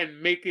and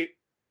make it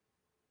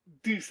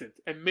decent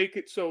and make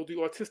it so the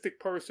autistic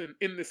person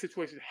in this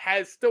situation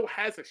still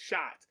has a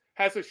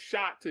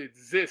shot to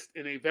exist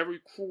in a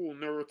very cruel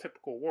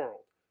neurotypical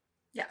world.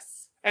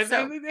 Yes. And,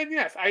 So, and and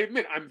yes, I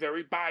admit I'm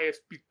very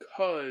biased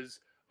because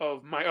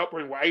of my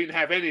upbringing where I didn't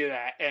have any of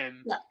that, and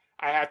yeah.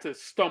 I had to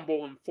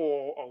stumble and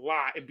fall a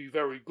lot and be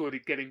very good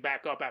at getting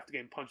back up after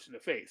getting punched in the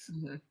face.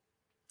 Hmm.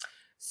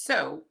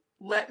 So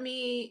let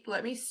me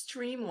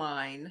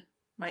streamline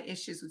my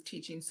issues with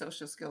teaching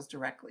social skills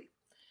directly.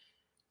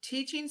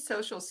 Teaching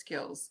social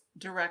skills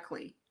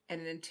directly in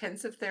an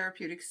intensive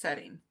therapeutic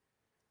setting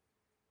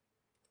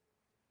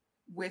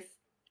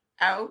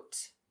without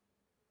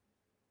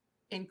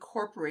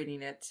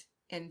incorporating it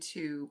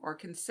into or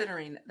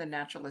considering the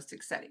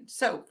naturalistic setting.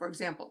 So, for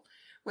example,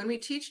 when we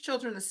teach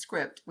children the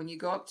script, when you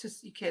go up to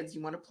kids,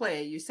 you want to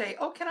play, you say,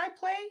 "Oh, can I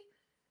play?"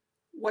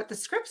 What the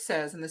script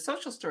says and the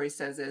social story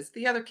says is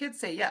the other kids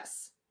say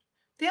yes.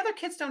 The other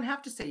kids don't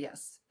have to say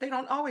yes. They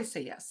don't always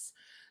say yes.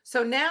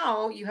 So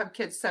now you have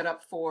kids set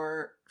up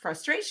for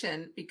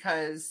frustration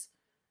because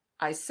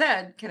I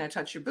said, "Can I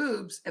touch your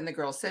boobs?" And the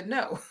girl said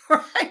no,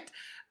 right?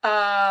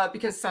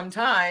 Because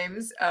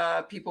sometimes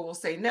people will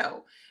say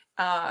no.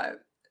 Uh,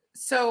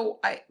 so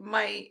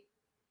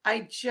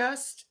I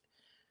just,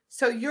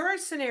 so your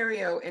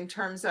scenario in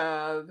terms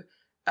of,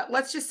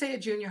 let's just say a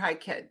junior high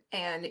kid,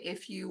 and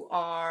if you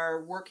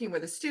are working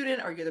with a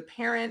student or you're the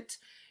parent,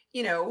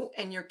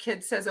 and your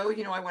kid says, "Oh,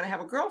 I want to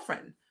have a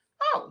girlfriend."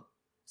 Oh,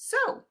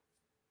 so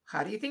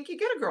how do you think you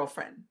get a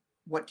girlfriend?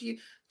 What do you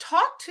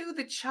talk to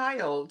the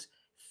child,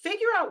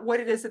 figure out what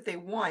it is that they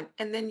want,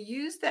 and then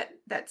use that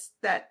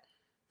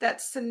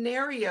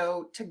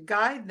scenario to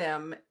guide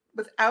them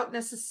without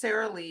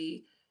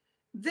necessarily.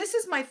 This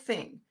is my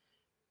thing.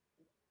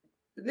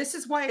 this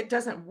is why it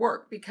doesn't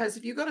work, because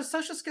if you go to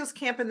social skills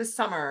camp in the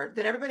summer,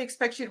 then everybody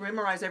expects you to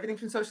memorize everything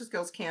from social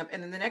skills camp.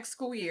 And in the next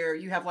school year,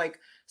 you have like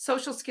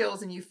social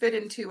skills and you fit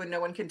into, and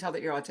no one can tell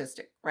that you're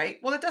autistic, right?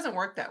 Well, it doesn't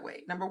work that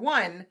way. Number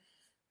one,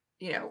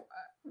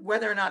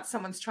 whether or not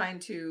someone's trying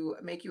to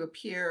make you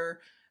appear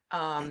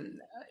um,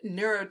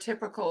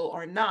 neurotypical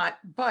or not,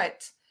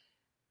 but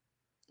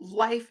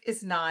life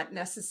is not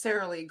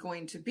necessarily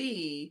going to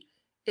be,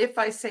 if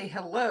I say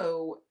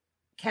hello,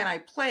 can I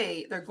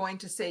play? They're going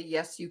to say,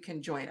 yes, you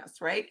can join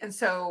us, right? And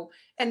so,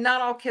 and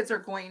not all kids are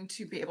going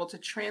to be able to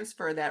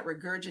transfer that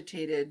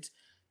regurgitated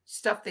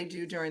stuff they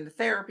do during the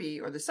therapy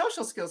or the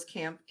social skills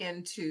camp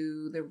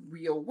into the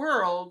real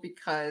world,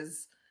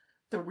 because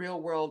the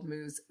real world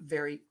moves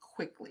very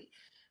quickly.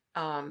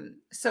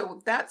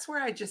 So that's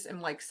where I just am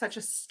like such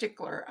a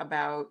stickler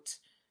about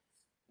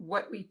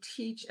what we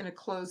teach in a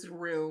closed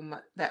room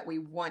that we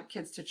want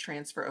kids to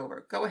transfer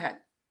over. Go ahead.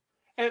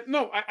 And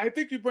no, I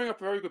think you bring up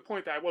a very good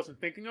point that I wasn't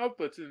thinking of,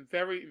 but it's a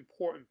very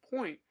important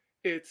point.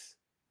 It's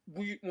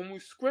when we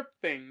script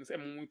things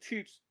and when we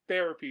teach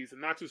therapies,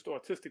 and not just to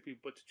autistic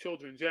people, but to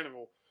children in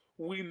general,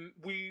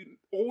 we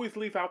always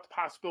leave out the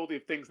possibility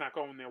of things not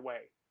going their way.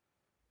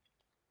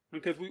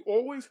 Because we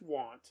always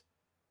want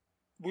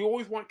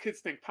kids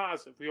to think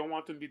positive. We don't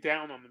want them to be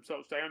down on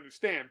themselves. I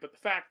understand. But the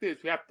fact is,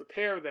 we have to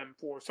prepare them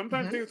for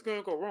sometimes Mm-hmm. things are going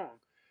to go wrong.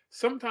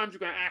 Sometimes you're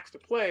going to ask to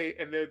play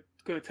and they're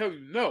going to tell you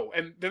no.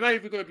 And they're not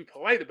even going to be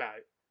polite about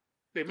it.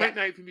 They Yeah. might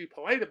not even be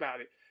polite about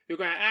it. You're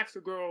going to ask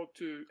the girl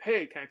to,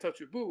 hey, can I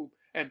touch your boob?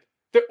 And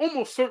they're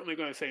almost certainly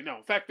going to say no.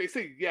 In fact, they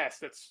say yes.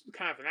 That's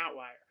kind of an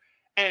outlier.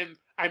 And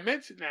I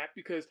mention that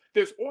because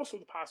there's also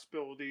the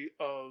possibility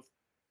of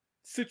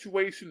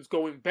situations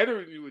going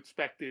better than you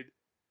expected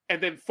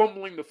and then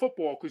fumbling the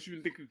football because you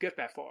didn't think you'd get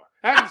that far.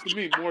 That happens to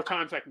me more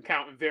times I can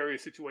count in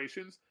various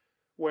situations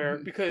where,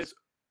 Mm-hmm. because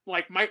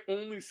like my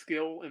only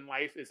skill in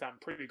life is I'm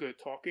pretty good at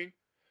talking.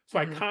 So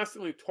I Mm-hmm.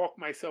 constantly talk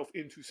myself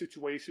into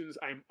situations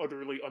I'm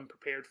utterly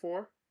unprepared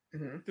for.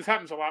 Mm-hmm. This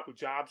happens a lot with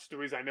jobs. The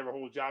reason I never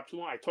hold a job too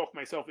long, I talk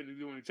myself into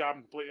doing a job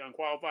I'm completely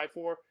unqualified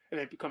for, and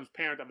then it becomes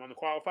apparent I'm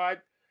underqualified.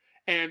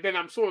 And then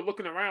I'm sort of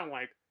looking around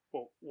like,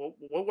 well,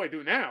 what do I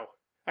do now?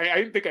 I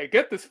didn't think I'd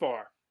get this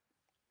far.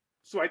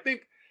 So I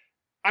think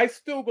I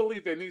still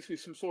believe there needs to be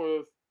some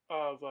sort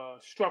of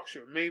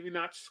structure, maybe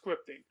not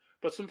scripting,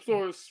 but some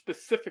sort of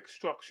specific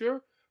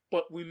structure.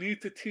 But we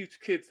need to teach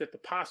kids that the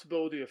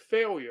possibility of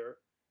failure,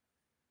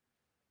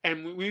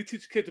 and we need to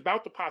teach kids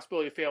about the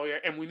possibility of failure,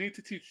 and we need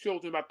to teach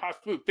children about the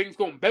possibility of things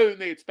going better than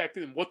they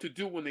expected and what to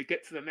do when they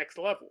get to the next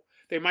level.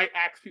 They might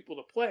ask people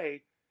to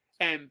play,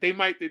 and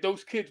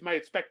those kids might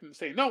expect them to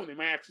say no, and they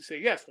might actually say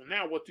yes. Well,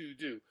 now what do you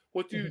do?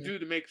 What do you Mm-hmm. do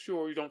to make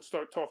sure you don't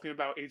start talking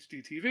about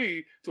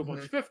HGTV to a bunch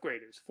Mm-hmm. of fifth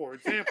graders, for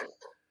example?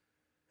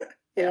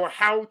 Yeah. Or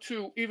how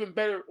to, even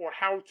better, or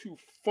how to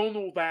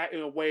funnel that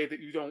in a way that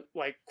you don't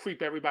like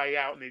creep everybody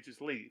out and they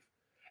just leave.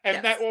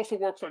 And that Yes. also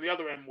works on the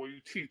other end where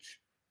you teach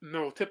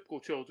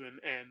neurotypical children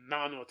and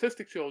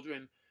non-autistic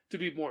children to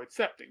be more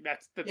accepting.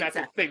 That's a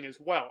Exactly. thing as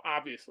well,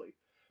 obviously.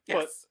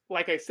 But Yes.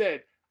 like I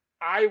said,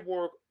 I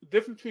work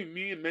different between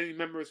me and many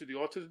members of the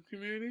autism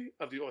community,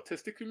 of the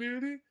autistic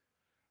community.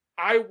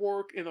 I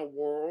work in a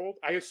world,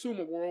 I assume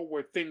a world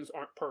where things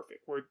aren't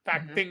perfect, where in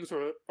fact Mm-hmm. things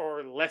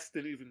are less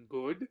than even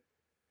good.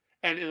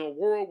 And in a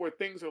world where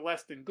things are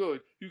less than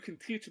good, you can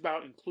teach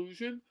about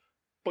inclusion,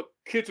 but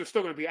kids are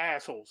still going to be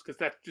assholes because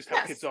that's just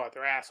how kids Yes. are.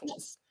 They're assholes.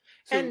 Yes.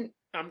 So And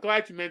I'm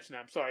glad you mentioned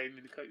that. I'm sorry, I didn't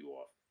mean to cut you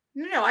off.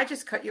 no, I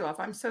just cut you off.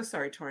 I'm so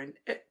sorry, Torin.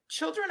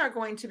 Children are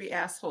going to be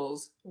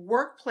assholes.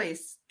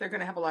 Workplace, they're going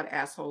to have a lot of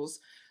assholes.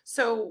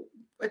 So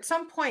at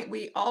some point,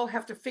 we all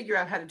have to figure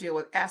out how to deal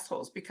with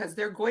assholes, because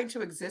they're going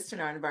to exist in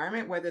our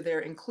environment, whether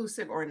they're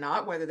inclusive or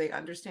not, whether they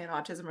understand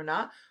autism or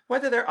not,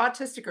 whether they're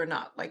autistic or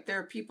not. Like, there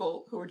are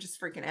people who are just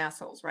freaking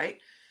assholes, right?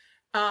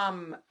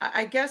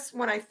 I guess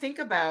when I think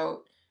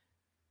about,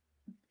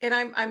 and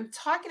I'm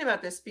talking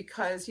about this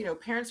because,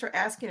 parents are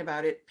asking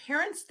about it.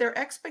 Parents, their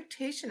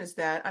expectation is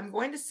that I'm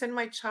going to send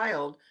my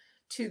child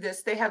to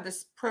this. They have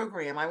this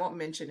program. I won't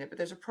mention it, but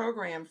there's a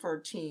program for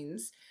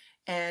teens,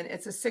 and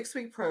it's a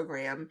 6-week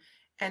program.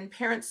 And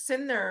parents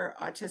send their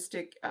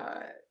autistic,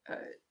 uh,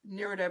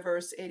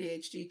 neurodiverse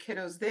ADHD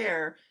kiddos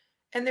there,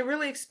 and they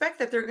really expect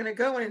that they're going to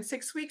go, and in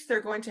 6 weeks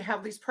they're going to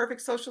have these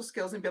perfect social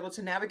skills and be able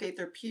to navigate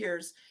their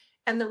peers.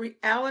 And the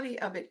reality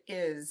of it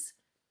is,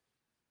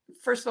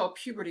 first of all,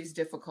 puberty is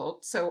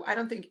difficult. So I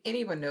don't think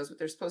anyone knows what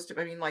they're supposed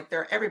to. I mean, like,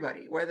 they're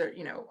everybody, whether,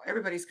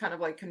 everybody's kind of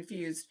like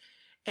confused.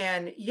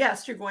 And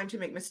yes, you're going to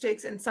make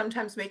mistakes. And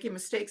sometimes making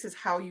mistakes is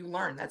how you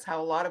learn. That's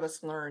how a lot of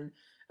us learn.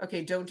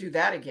 Okay, don't do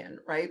that again,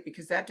 right?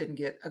 Because that didn't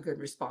get a good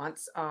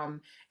response.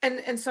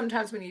 And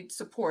sometimes we need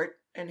support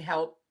and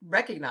help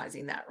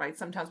recognizing that, right?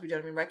 Sometimes we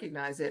don't even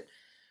recognize it.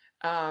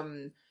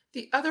 Um,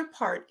 the other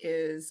part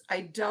is,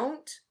 I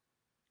don't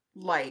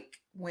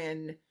like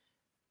when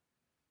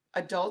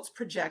adults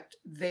project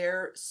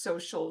their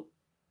social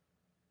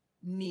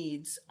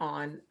needs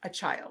on a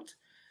child,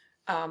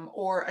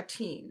 or a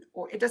teen,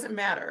 or it doesn't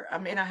matter. I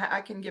mean,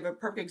 I can give a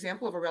perfect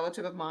example of a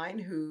relative of mine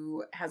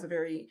who has a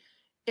very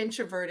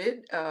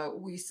introverted.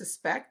 We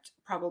suspect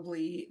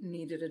probably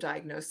needed a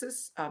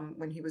diagnosis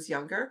when he was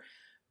younger,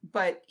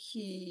 but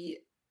he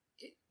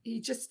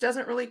just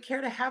doesn't really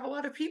care to have a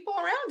lot of people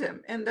around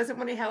him and doesn't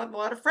want to have a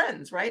lot of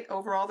friends, right,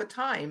 over all the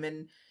time.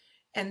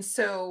 And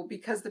so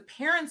because the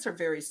parents are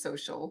very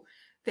social,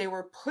 they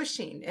were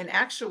pushing and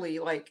actually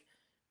like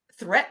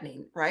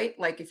threatening, right?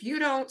 Like if you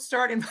don't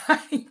start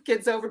inviting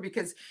kids over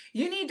because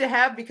you need to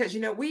have because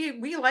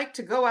we like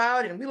to go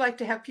out and we like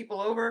to have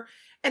people over.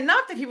 And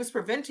not that he was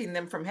preventing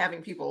them from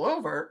having people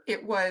over.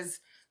 It was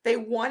they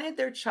wanted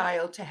their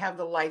child to have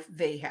the life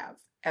they have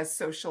as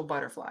social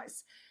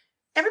butterflies.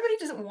 Everybody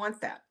doesn't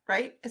want that,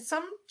 right? And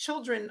some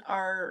children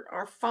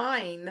are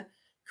fine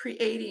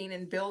creating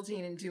and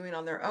building and doing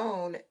on their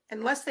own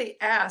unless they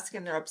ask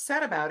and they're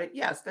upset about it.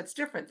 Yes, that's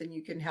different. Then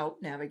you can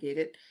help navigate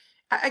it.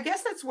 I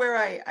guess that's where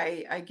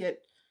I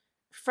get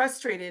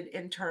frustrated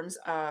in terms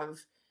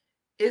of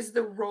is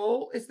the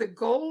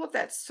goal of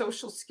that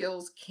social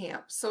skills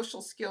camp,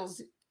 social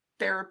skills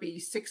therapy,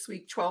 6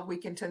 week,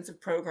 12-week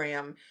intensive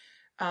program,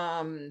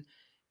 um,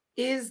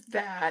 is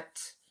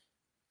that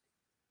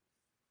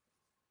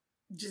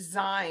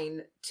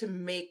designed to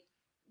make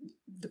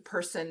the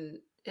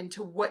person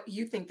into what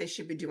you think they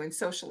should be doing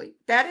socially.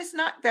 That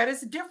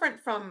is different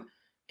from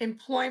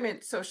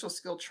employment social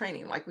skill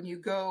training. Like when you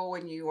go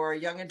and you are a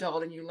young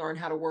adult and you learn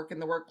how to work in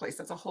the workplace,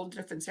 that's a whole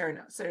different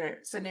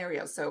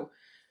scenario. So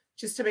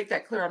just to make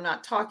that clear, I'm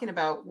not talking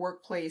about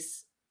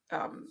workplace.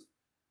 I'm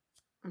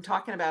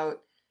talking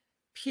about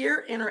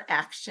peer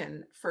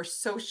interaction for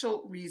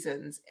social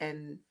reasons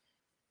and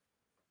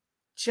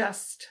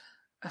just,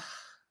 ugh,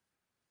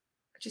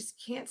 I just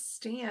can't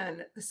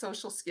stand the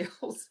social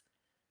skills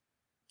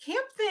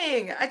camp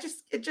thing.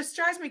 It just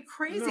drives me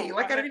crazy. No,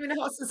 Like I don't even know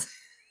how else to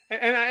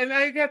and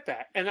I get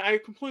that, and I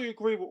completely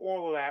agree with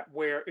all of that.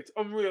 Where it's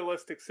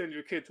unrealistic to send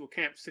your kid to a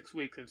camp 6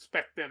 weeks and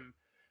expect them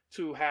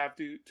to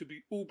to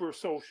be uber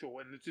social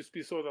and to just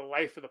be sort of the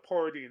life of the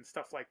party and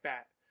stuff like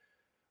that.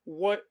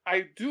 What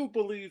I do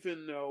believe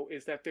in, though,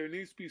 is that there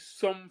needs to be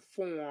some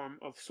form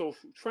of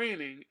social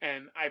training,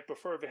 and I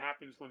prefer if it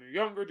happens when you're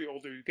younger. The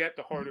older you get,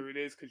 the Mhm, harder it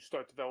is because you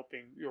start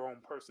developing your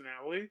own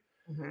personality.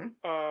 mhm,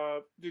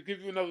 To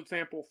give you another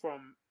example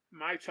from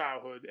my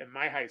childhood and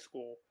my high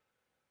school,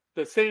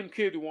 the same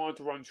kid who wanted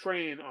to run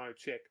train on a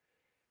chick,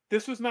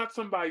 this was not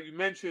somebody you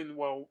mentioned,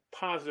 well,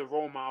 positive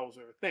role models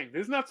are a thing.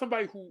 This is not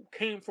somebody who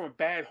came from a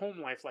bad home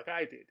life like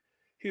I did.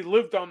 He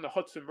lived on the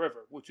Hudson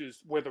River, which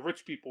is where the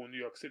rich people in New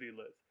York City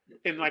live,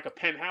 in like a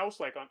penthouse,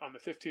 like on the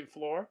 15th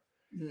floor.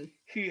 mhm.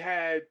 He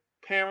had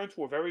parents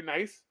who were very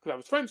nice, because I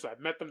was friends with them.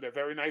 I met them. They're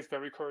very nice,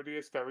 very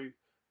courteous, very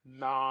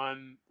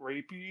non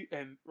rapey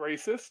and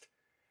racist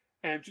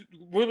and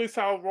really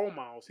solid role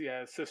models. He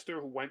had a sister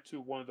who went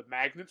to one of the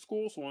magnet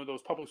schools, one of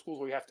those public schools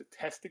where you have to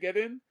test to get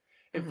in.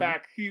 In Mhm.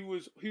 fact, he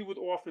would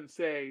often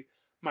say,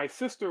 "My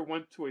sister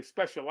went to a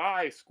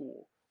specialized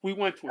school. We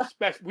went to a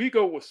special. We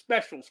go with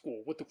special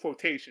school with the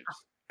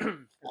quotations."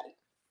 Right.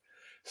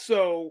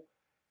 So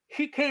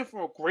he came from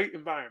a great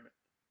environment,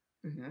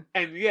 Mhm.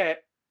 and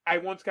yet I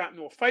once got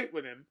into a fight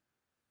with him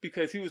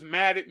because he was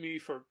mad at me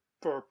for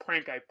a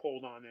prank I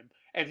pulled on him,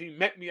 and he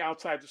met me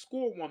outside the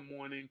school one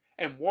morning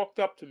and walked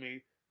up to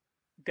me,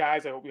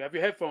 "Guys, I hope you have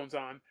your headphones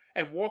on,"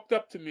 and walked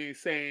up to me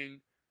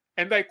saying,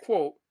 and I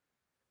quote,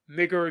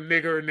 "Nigger,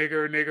 nigger,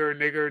 nigger, nigger,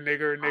 nigger,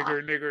 nigger, Ah,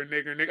 nigger, nigger,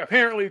 nigger, nigger."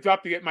 Apparently, he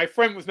dropped my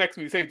friend was next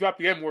to me saying, "Drop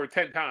the M word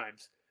 10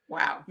 times."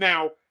 wow.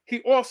 Now,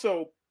 he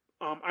also,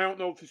 I don't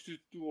know if it's due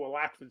to a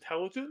lack of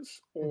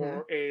intelligence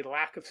Mhm. or a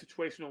lack of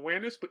situational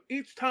awareness, but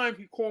each time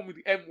he called me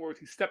the M word,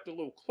 he stepped a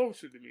little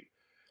closer to me.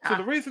 So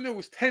the Ah, reason it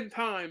was 10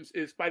 times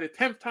is by the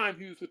 10th time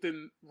he was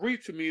within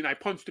reach of me and I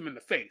punched him in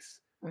the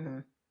face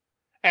mhm.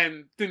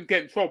 and didn't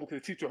get in trouble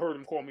because the teacher heard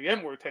him call me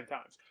N word 10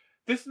 times.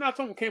 This is not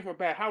someone who came from a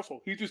bad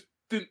household. He just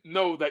didn't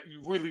know that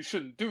you really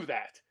shouldn't do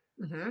that.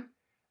 Mhm.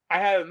 I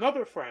had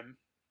another friend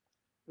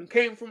who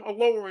came from a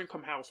lower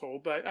income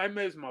household, but I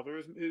met his mother,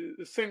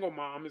 a single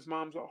mom. His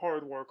mom's a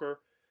hard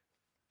worker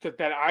that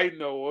I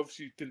know of.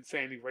 She didn't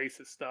say any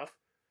racist stuff.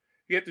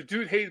 Yet the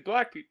dude hated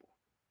black people.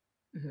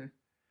 Mhm.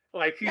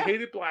 Like he Yeah.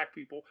 hated black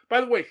people.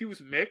 By the way, he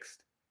was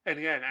mixed and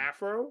he had an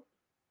afro.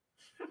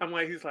 I'm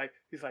like, he's like,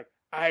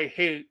 I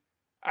hate.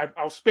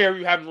 I'll spare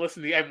you having to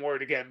listen to the M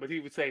word again, but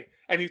he would say,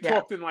 and he Yeah.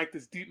 talked in like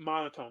this deep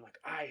monotone, like,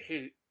 I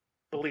hate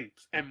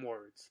bleeps, M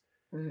words.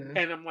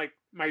 Mhm. And I'm like,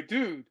 my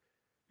dude,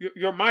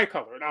 you're my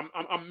color, and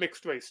I'm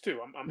mixed race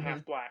too. I'm Mhm.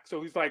 half black.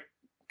 So he's like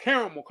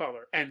caramel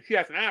color, and he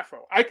has an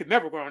afro. I could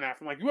never grow an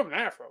afro. I'm like, you have an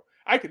afro.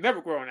 I could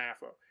never grow an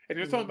afro. And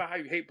you're talking Mhm. about how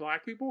you hate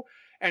black people,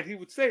 and he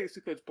would say it's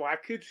because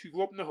black kids. He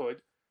grew up in the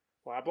hood.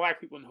 A lot of black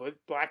people in the hood.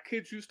 Black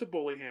kids used to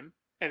bully him,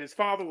 and his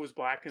father was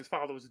black, and his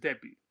father was a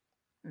deadbeat.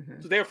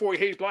 Mhm. So therefore, he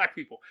hates black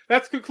people.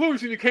 That's the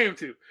conclusion he came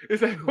to: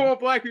 is that Mhm. all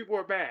black people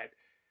are bad.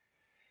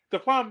 The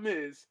problem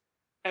is,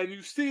 and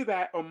you see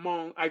that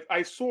among,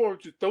 I saw,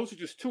 those are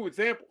just two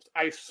examples.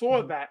 I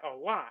saw Mhm. that a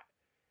lot.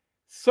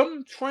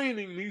 Some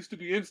training needs to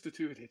be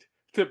instituted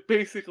to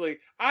basically,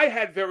 I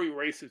had very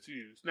racist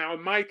views. Now,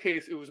 in my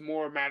case, it was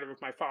more a matter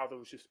of my father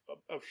was just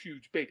a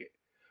huge bigot.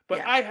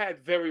 But I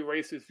had very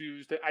racist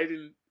views that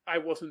I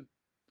wasn't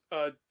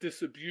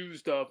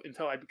disabused of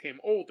until I became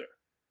older.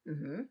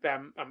 Mm-hmm.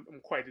 That I'm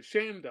quite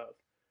ashamed of.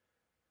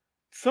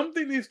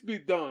 Something needs to be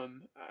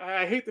done.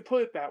 I hate to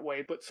put it that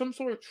way, but some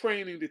sort of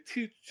training to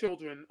teach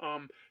children.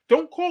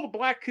 Don't call the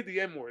black kid the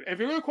N word. And if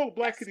you're going to call the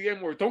black kid Yes. the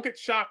N word, don't get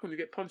shocked when you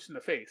get punched in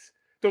the face.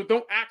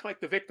 Don't act like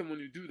the victim when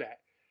you do that.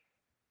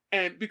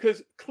 And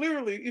because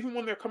clearly, even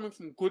when they're coming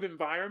from good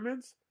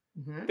environments,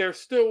 Mm-hmm. they're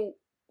still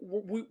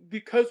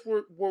because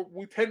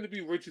we tend to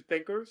be rigid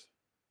thinkers.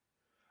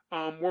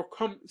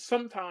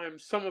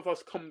 Sometimes some of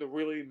us come to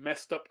really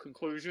messed up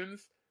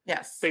conclusions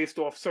Yes. based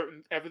off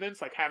certain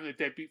evidence, like having a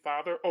deadbeat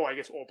father. Oh, I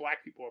guess all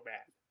black people are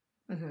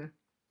bad. Mm-hmm.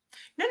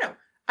 No.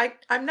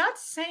 I'm not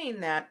saying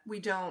that we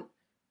don't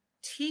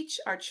teach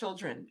our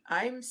children.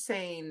 I'm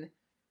saying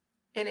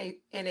in a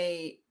Oh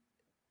no,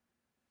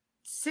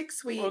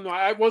 6 week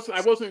I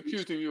wasn't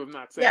accusing you of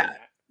not saying yeah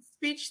that.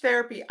 speech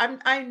therapy.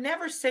 I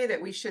never say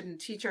that we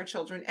shouldn't teach our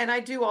children, and I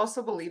do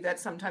also believe that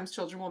sometimes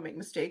children will make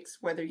mistakes,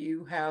 whether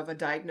you have a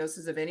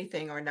diagnosis of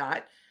anything or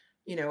not.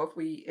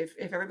 If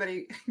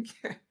everybody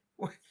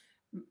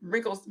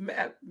wrinkles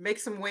make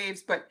some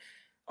waves, but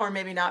or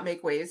maybe not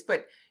make waves,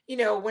 but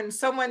when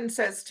someone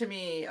says to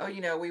me,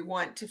 oh, we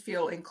want to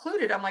feel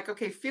included, I'm like,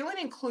 okay, feeling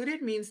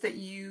included means that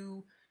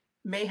you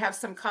may have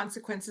some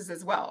consequences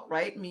as well,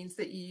 right? Means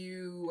that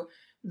you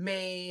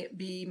may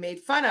be made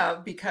fun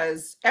of,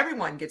 because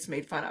everyone gets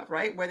made fun of,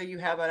 right? Whether you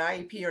have an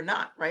IEP or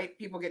not, right?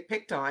 People get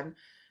picked on.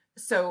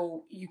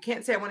 So you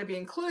can't say I want to be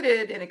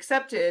included and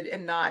accepted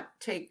and not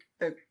take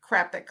the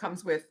crap that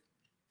comes with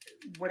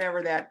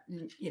whatever that,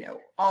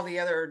 all the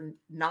other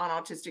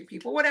non-autistic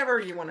people, however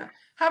you want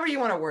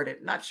to word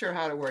it. Not sure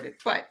how to word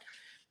it, but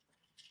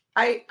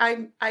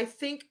I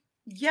think,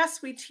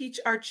 yes, we teach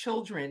our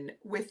children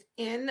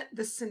within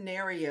the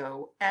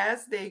scenario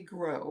as they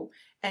grow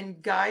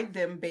and guide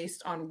them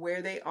based on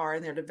where they are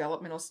in their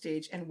developmental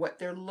stage and what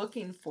they're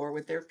looking for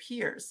with their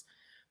peers.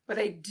 But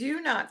I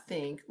do not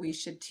think we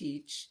should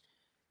teach,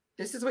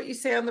 this is what you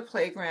say on the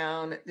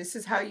playground, this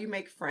is how you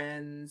make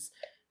friends,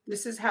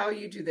 this is how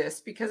you do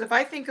this. Because if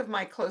I think of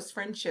my close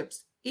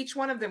friendships, each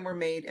one of them were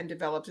made and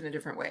developed in a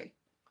different way.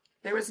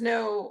 I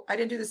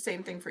didn't do the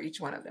same thing for each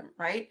one of them,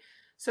 right?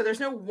 So there's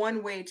no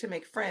one way to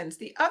make friends.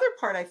 The other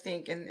part, I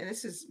think, and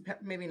this is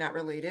maybe not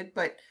related,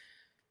 but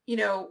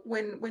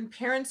when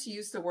parents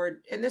use the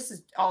word, and this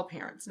is all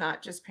parents,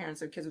 not just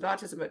parents of kids with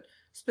autism, but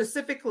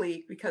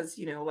specifically because,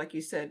 like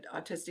you said,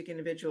 autistic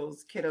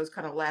individuals, kiddos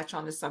kind of latch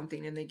onto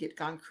something and they get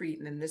concrete,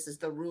 and then this is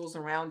the rules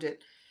around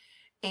it.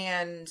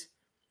 And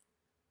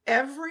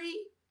every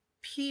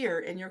peer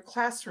in your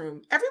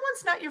classroom,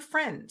 everyone's not your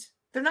friend.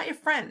 They're not your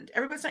friend.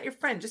 Everybody's not your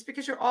friend. Just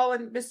because you're all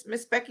in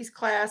Miss Becky's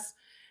class,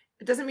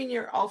 it doesn't mean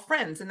you're all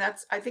friends. And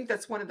I think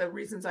that's one of the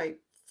reasons I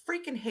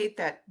freaking hate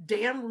that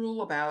damn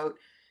rule about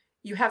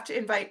you have to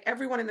invite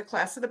everyone in the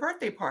class to the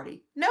birthday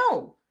party.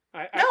 No.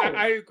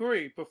 I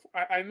agree.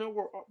 I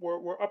know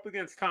we're up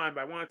against time,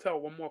 but I want to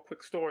tell one more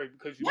quick story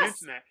because you Yes.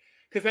 mentioned that.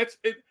 Because that's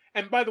it.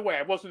 And by the way,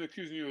 I wasn't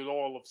accusing you at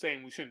all of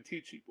saying we shouldn't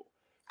teach people.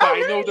 But Oh, I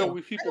know no, there no, will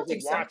no. be I people don't who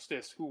think so. watch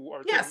this who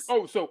are thinking, Yes.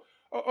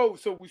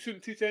 so we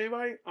shouldn't teach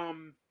anybody.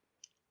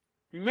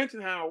 You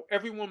mentioned how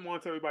everyone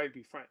wants everybody to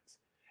be friends,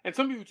 and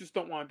some people just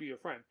don't want to be your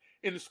friend.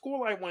 In the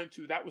school I went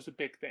to, that was a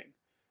big thing.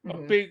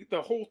 Mm-hmm.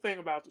 The whole thing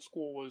about the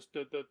school was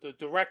the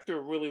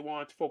director really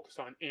wanted to focus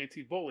on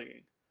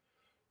anti-bullying,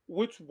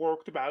 which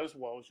worked about as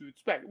well as you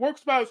expect. It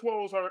works about as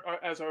well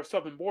as our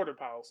southern border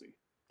policy.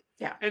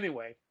 Yeah.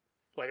 Anyway,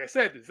 like I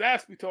said, this is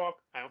Aspy talk.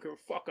 I don't give a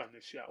fuck on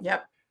this show.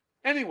 Yep.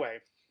 Anyway,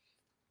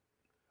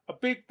 a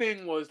big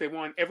thing was they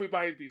wanted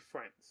everybody to be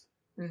friends.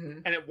 Mm-hmm.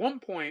 And at one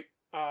point,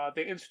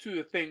 they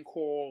instituted a thing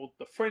called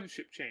the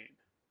friendship chain,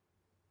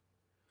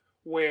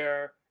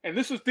 where, and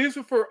these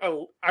were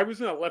I was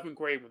in 11th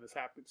grade when this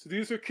happened. So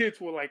these are kids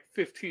who were like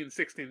 15,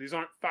 16. These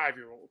aren't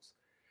 5-year-olds.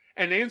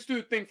 And they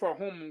instituted a thing for a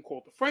homeroom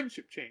called the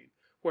friendship chain,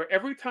 where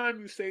every time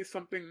you say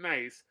something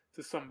nice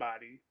to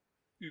somebody,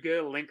 you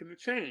get a link in the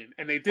chain.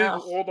 And they did it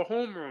with Ugh. all the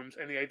homerooms,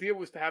 and the idea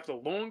was to have the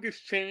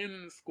longest chain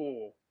in the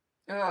school.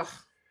 Ugh.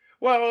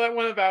 Well, that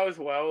went about as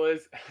well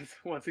as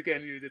once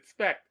again you'd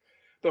expect.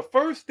 The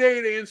first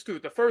day they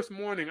instituted, the first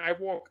morning I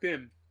walked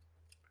in.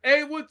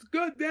 Hey, what's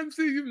good,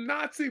 Dempsey, you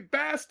Nazi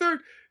bastard?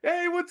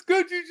 Hey, what's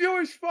good, you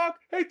Jewish fuck?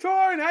 Hey,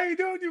 Torrin, how you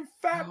doing, you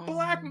fat Oh,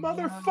 black no.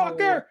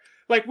 motherfucker?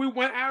 Like, we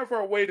went out of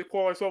our way to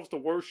call ourselves the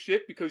worst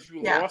shit because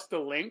you Yeah. lost the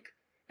link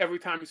every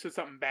time you said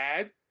something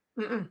bad.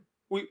 Mm-mm.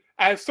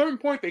 At a certain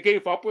point, they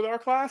gave up with our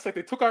class. Like,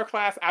 they took our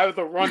class out of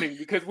the running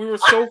because we were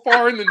so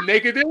far in the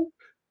negative.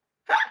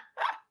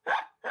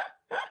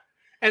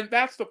 And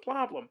that's the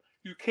problem.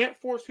 You can't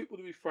force people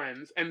to be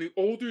friends, and the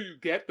older you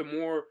get, the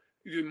more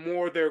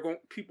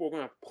people are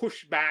going to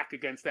push back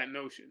against that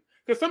notion.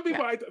 Because some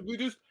people, Yeah.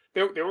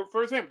 there were,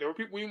 for example, there were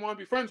people we didn't want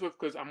to be friends with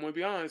because I'm going to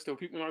be honest, there were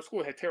people in our school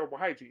that had terrible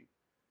hygiene,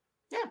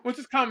 Yeah. which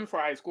is common for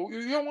high school.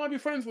 You don't want to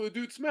be friends with a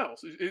dude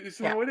smells. It's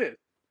Yeah. how it is.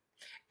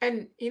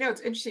 And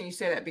it's interesting you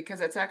say that, because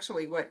that's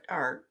actually what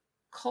our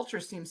culture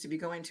seems to be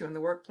going to in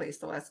the workplace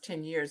the last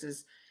 10 years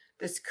is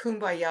this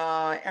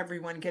kumbaya,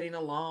 everyone getting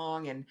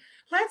along and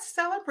let's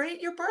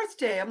celebrate your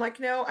birthday. I'm like,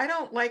 no, I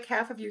don't like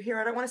half of you here.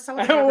 I don't want to I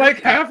celebrate my don't like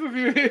birthday. half of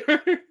you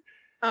here.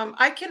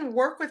 I can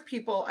work with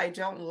people I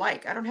don't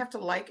like. I don't have to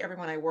like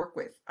everyone I work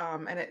with.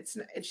 And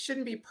it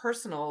shouldn't be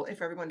personal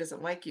if everyone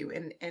doesn't like you.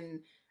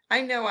 And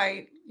I know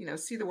I,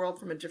 see the world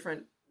from a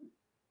different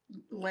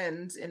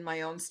lens in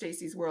my own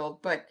Stacy's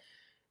world, but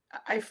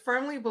I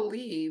firmly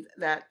believe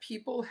that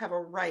people have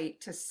a right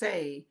to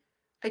say,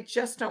 I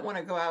just don't want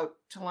to go out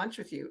to lunch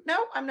with you.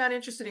 No, I'm not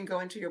interested in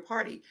going to your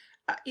party.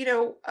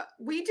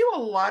 We do a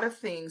lot of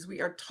things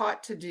we are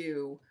taught to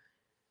do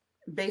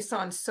based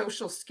on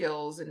social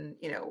skills and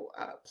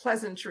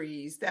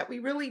pleasantries that we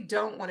really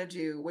don't want to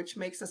do, which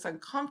makes us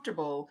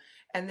uncomfortable.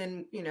 And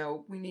then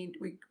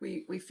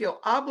we feel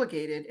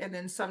obligated, and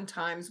then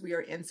sometimes we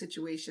are in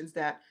situations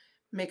that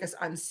make us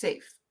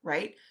unsafe,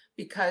 right?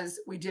 Because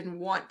we didn't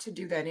want to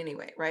do that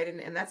anyway, right?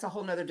 And that's a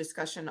whole nother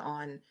discussion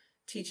on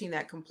teaching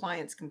that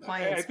compliance.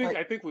 I think But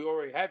I think we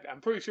already had. I'm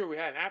pretty sure we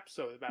had an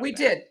episode about we that.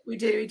 did, we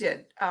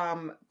did.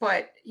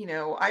 But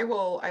I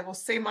will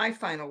say my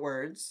final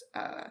words.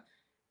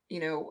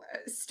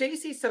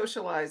 Stacy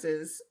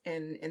socializes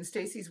in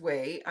Stacy's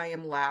way. I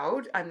am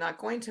loud. I'm not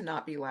going to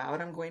not be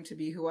loud. I'm going to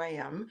be who I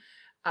am.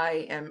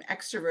 I am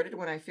extroverted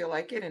when I feel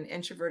like it and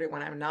introverted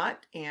when I'm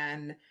not.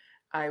 And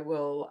I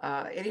will,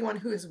 anyone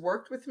who has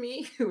worked with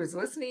me, who is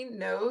listening,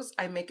 knows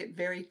I make it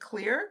very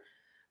clear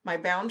my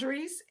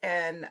boundaries.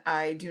 And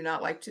I do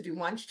not like to do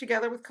lunch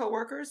together with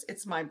coworkers.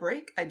 It's my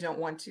break. I don't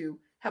want to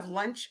have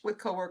lunch with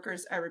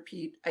coworkers. I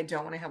repeat, I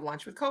don't want to have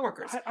lunch with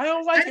coworkers. I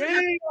don't like any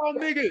of y'all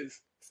niggas.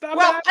 Stop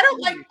Well,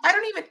 asking me. I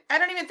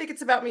don't even think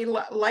it's about me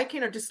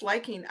liking or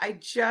disliking. I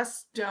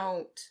just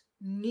don't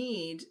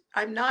need,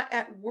 I'm not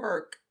at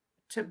work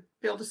to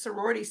build a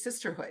sorority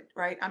sisterhood,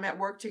 right? I'm at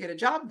work to get a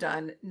job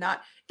done.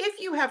 Not, if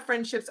you have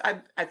friendships,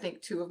 I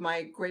think two of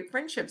my great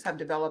friendships have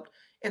developed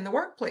in the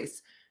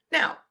workplace.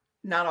 Now,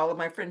 not all of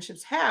my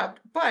friendships have,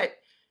 but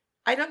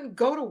I don't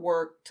go to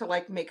work to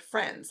like make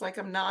friends. Like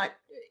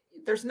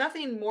there's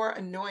nothing more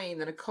annoying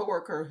than a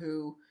coworker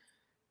who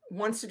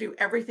wants to do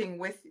everything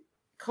with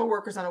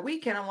coworkers on a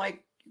weekend. I'm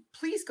like,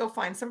 please go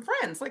find some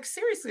friends. Like,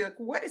 seriously, like,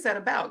 what is that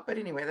about? But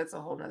anyway, that's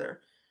a whole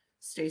nother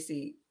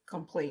Stacy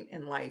complaint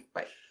in life.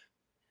 But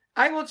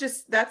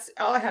that's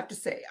all I have to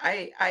say.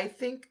 I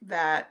think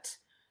that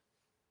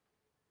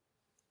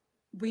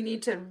we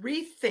need to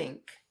rethink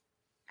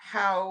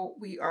how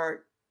we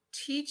are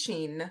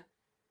teaching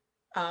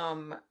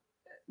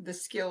the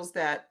skills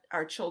that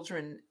our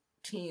children,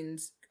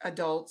 teens,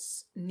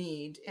 adults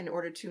need in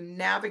order to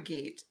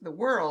navigate the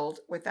world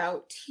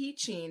without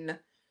teaching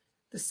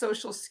the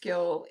social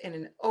skill in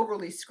an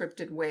overly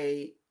scripted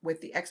way with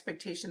the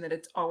expectation that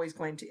it's always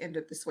going to end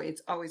up this way.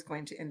 It's always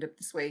going to end up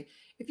this way.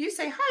 If you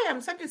say, hi,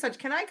 I'm such and such,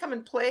 can I come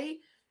and play?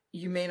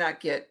 You may not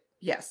get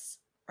yes,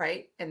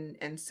 right?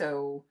 And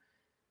so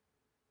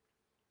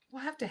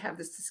we'll have to have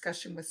this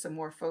discussion with some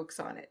more folks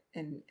on it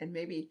and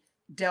maybe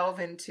delve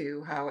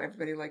into how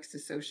everybody likes to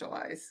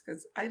socialize.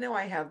 Because I know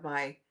I have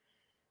my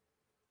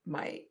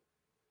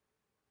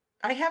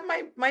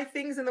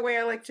things in the way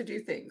I like to do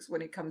things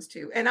when it comes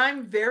to, and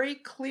I'm very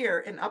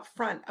clear and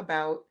upfront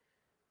about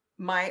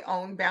my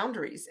own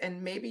boundaries.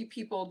 And maybe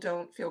people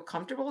don't feel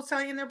comfortable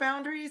telling their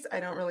boundaries. I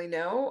don't really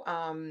know.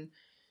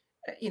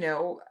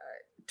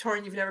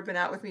 Torin, you've never been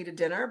out with me to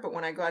dinner, but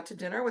when I go out to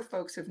dinner with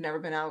folks who've never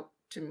been out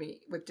to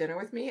me with dinner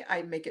with me,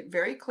 I make it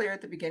very clear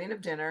at the beginning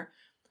of dinner,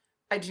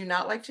 I do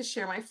not like to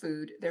share my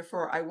food,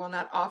 therefore I will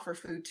not offer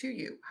food to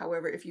you.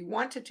 However, if you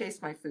want to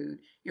taste my food,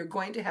 you're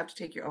going to have to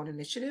take your own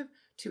initiative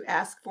to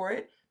ask for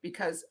it,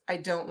 because I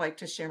don't like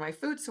to share my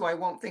food, so I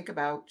won't think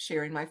about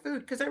sharing my food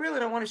because I really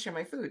don't want to share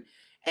my food.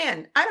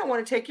 And I don't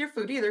want to take your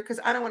food either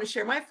because I don't want to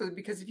share my food,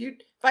 because if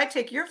I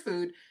take your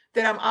food,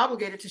 then I'm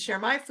obligated to share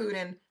my food,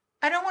 and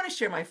I don't want to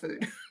share my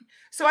food.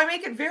 So I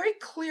make it very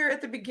clear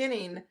at the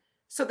beginning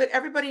so that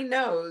everybody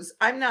knows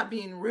I'm not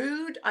being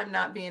rude, I'm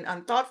not being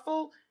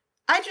unthoughtful.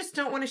 I just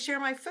don't want to share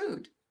my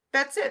food.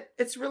 That's it.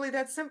 It's really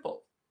that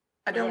simple.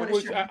 I don't want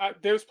to share.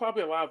 There's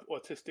probably a lot of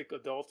autistic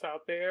adults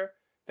out there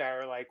that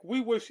are like,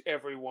 we wish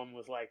everyone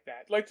was like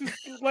that. Like, just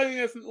letting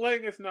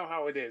us know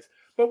how it is.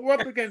 But we're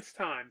up against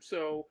time,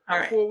 so All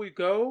right. before we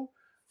go,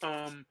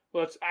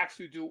 let's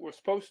actually do what we're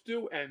supposed to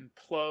do and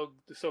plug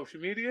the social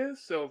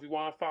medias. So if you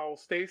want to follow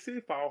Stacy,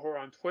 follow her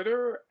on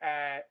Twitter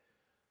at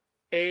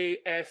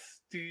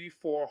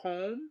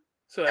ASD4Home.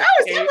 So that's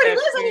is that what it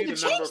is? I need to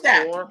change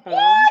that. 4 home.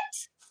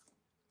 What?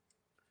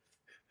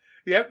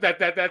 Yep,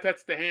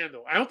 that's the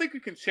handle. I don't think you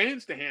can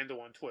change the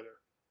handle on Twitter.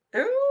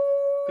 Ooh,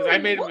 because I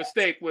made a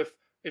mistake with,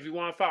 if you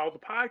want to follow the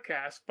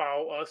podcast,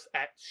 follow us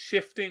at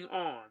Shifting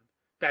On.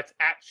 That's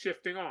at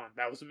Shifting On.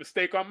 That was a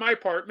mistake on my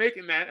part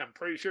making that. I'm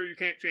pretty sure you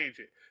can't change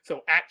it.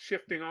 So at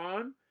Shifting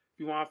On, if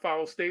you want to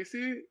follow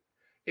Stacy,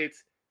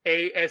 it's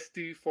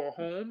ASD for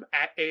home,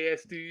 at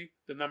ASD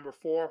the number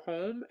 4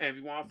 home. And if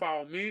you want to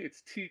follow me,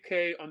 it's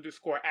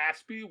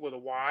TK_Aspy with a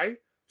Y,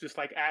 just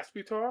like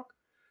Aspy Talk.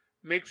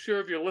 Make sure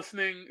if you're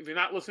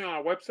not listening on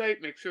our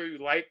website, make sure you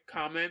like,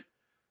 comment,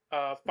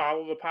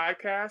 follow the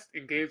podcast,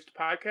 engage the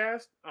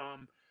podcast.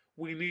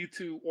 We need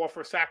to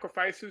offer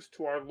sacrifices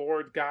to our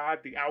Lord God,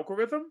 the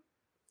algorithm,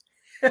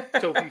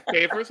 so he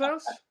favors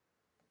us,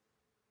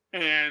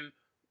 and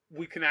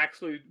we can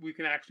actually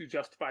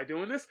justify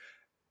doing this.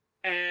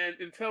 And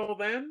until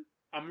then,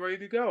 I'm ready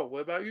to go.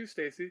 What about you,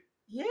 Stacy?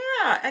 Yeah,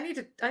 I need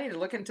to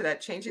look into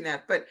that, changing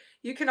that. But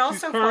you can She's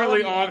also follow currently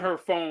me on on. her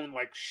phone.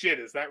 Like shit.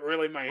 Is that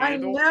really my I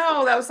handle?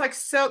 know that was like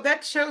so.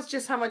 That shows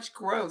just how much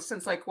growth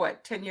since like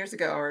what 10 years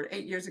ago or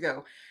 8 years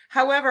ago.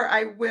 However,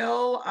 I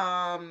will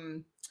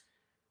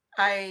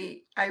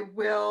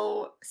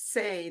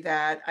say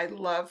that I'd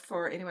love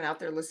for anyone out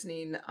there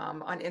listening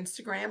on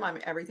Instagram. I'm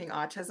Everything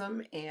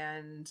Autism,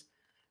 and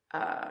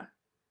uh,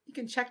 you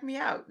can check me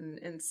out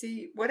and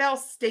see what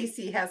else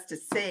Stacy has to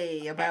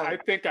say I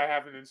about. think I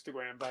have an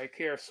Instagram, but I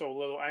care so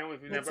little. I don't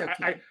even It's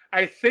remember. I, okay. I,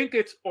 I think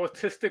it's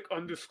autistic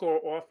underscore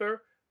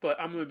author, but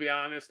I'm going to be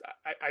honest.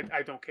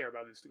 I don't care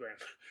about Instagram.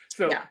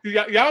 So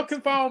Yeah, y'all that's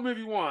can fine. follow me if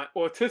you want.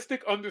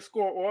 Autistic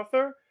underscore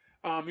author.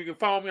 You can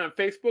follow me on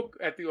Facebook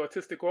at the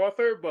Autistic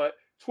Author, but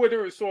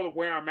Twitter is sort of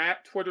where I'm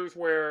at. Twitter is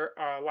where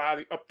a lot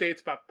of the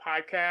updates about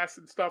podcasts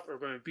and stuff are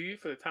going to be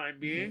for the time Mhm.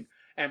 being.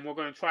 And we're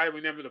going to try to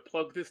remember to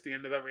plug this at the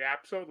end of every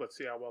episode. Let's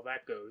see how well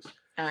that goes.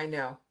 I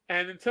know.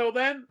 And until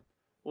then,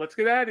 let's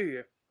get out of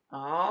here.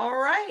 All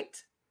right.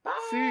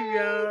 See Bye.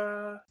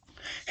 ya.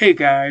 Hey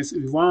guys,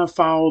 if you want to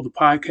follow the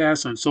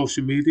podcast on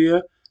social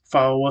media,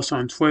 follow us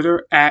on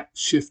Twitter at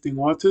Shifting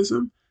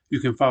Autism. You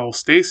can follow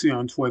Stacy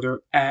on Twitter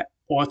at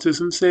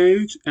Autism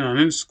Sage and on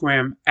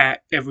Instagram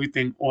at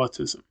Everything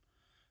Autism.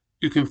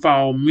 You can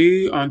follow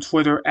me on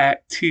Twitter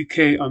at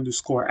TK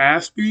underscore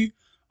Aspy,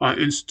 on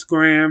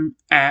Instagram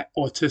at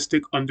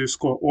Autistic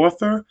underscore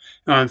author,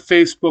 and on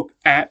Facebook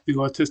at The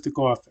Autistic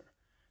Author.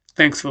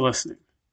 Thanks for listening.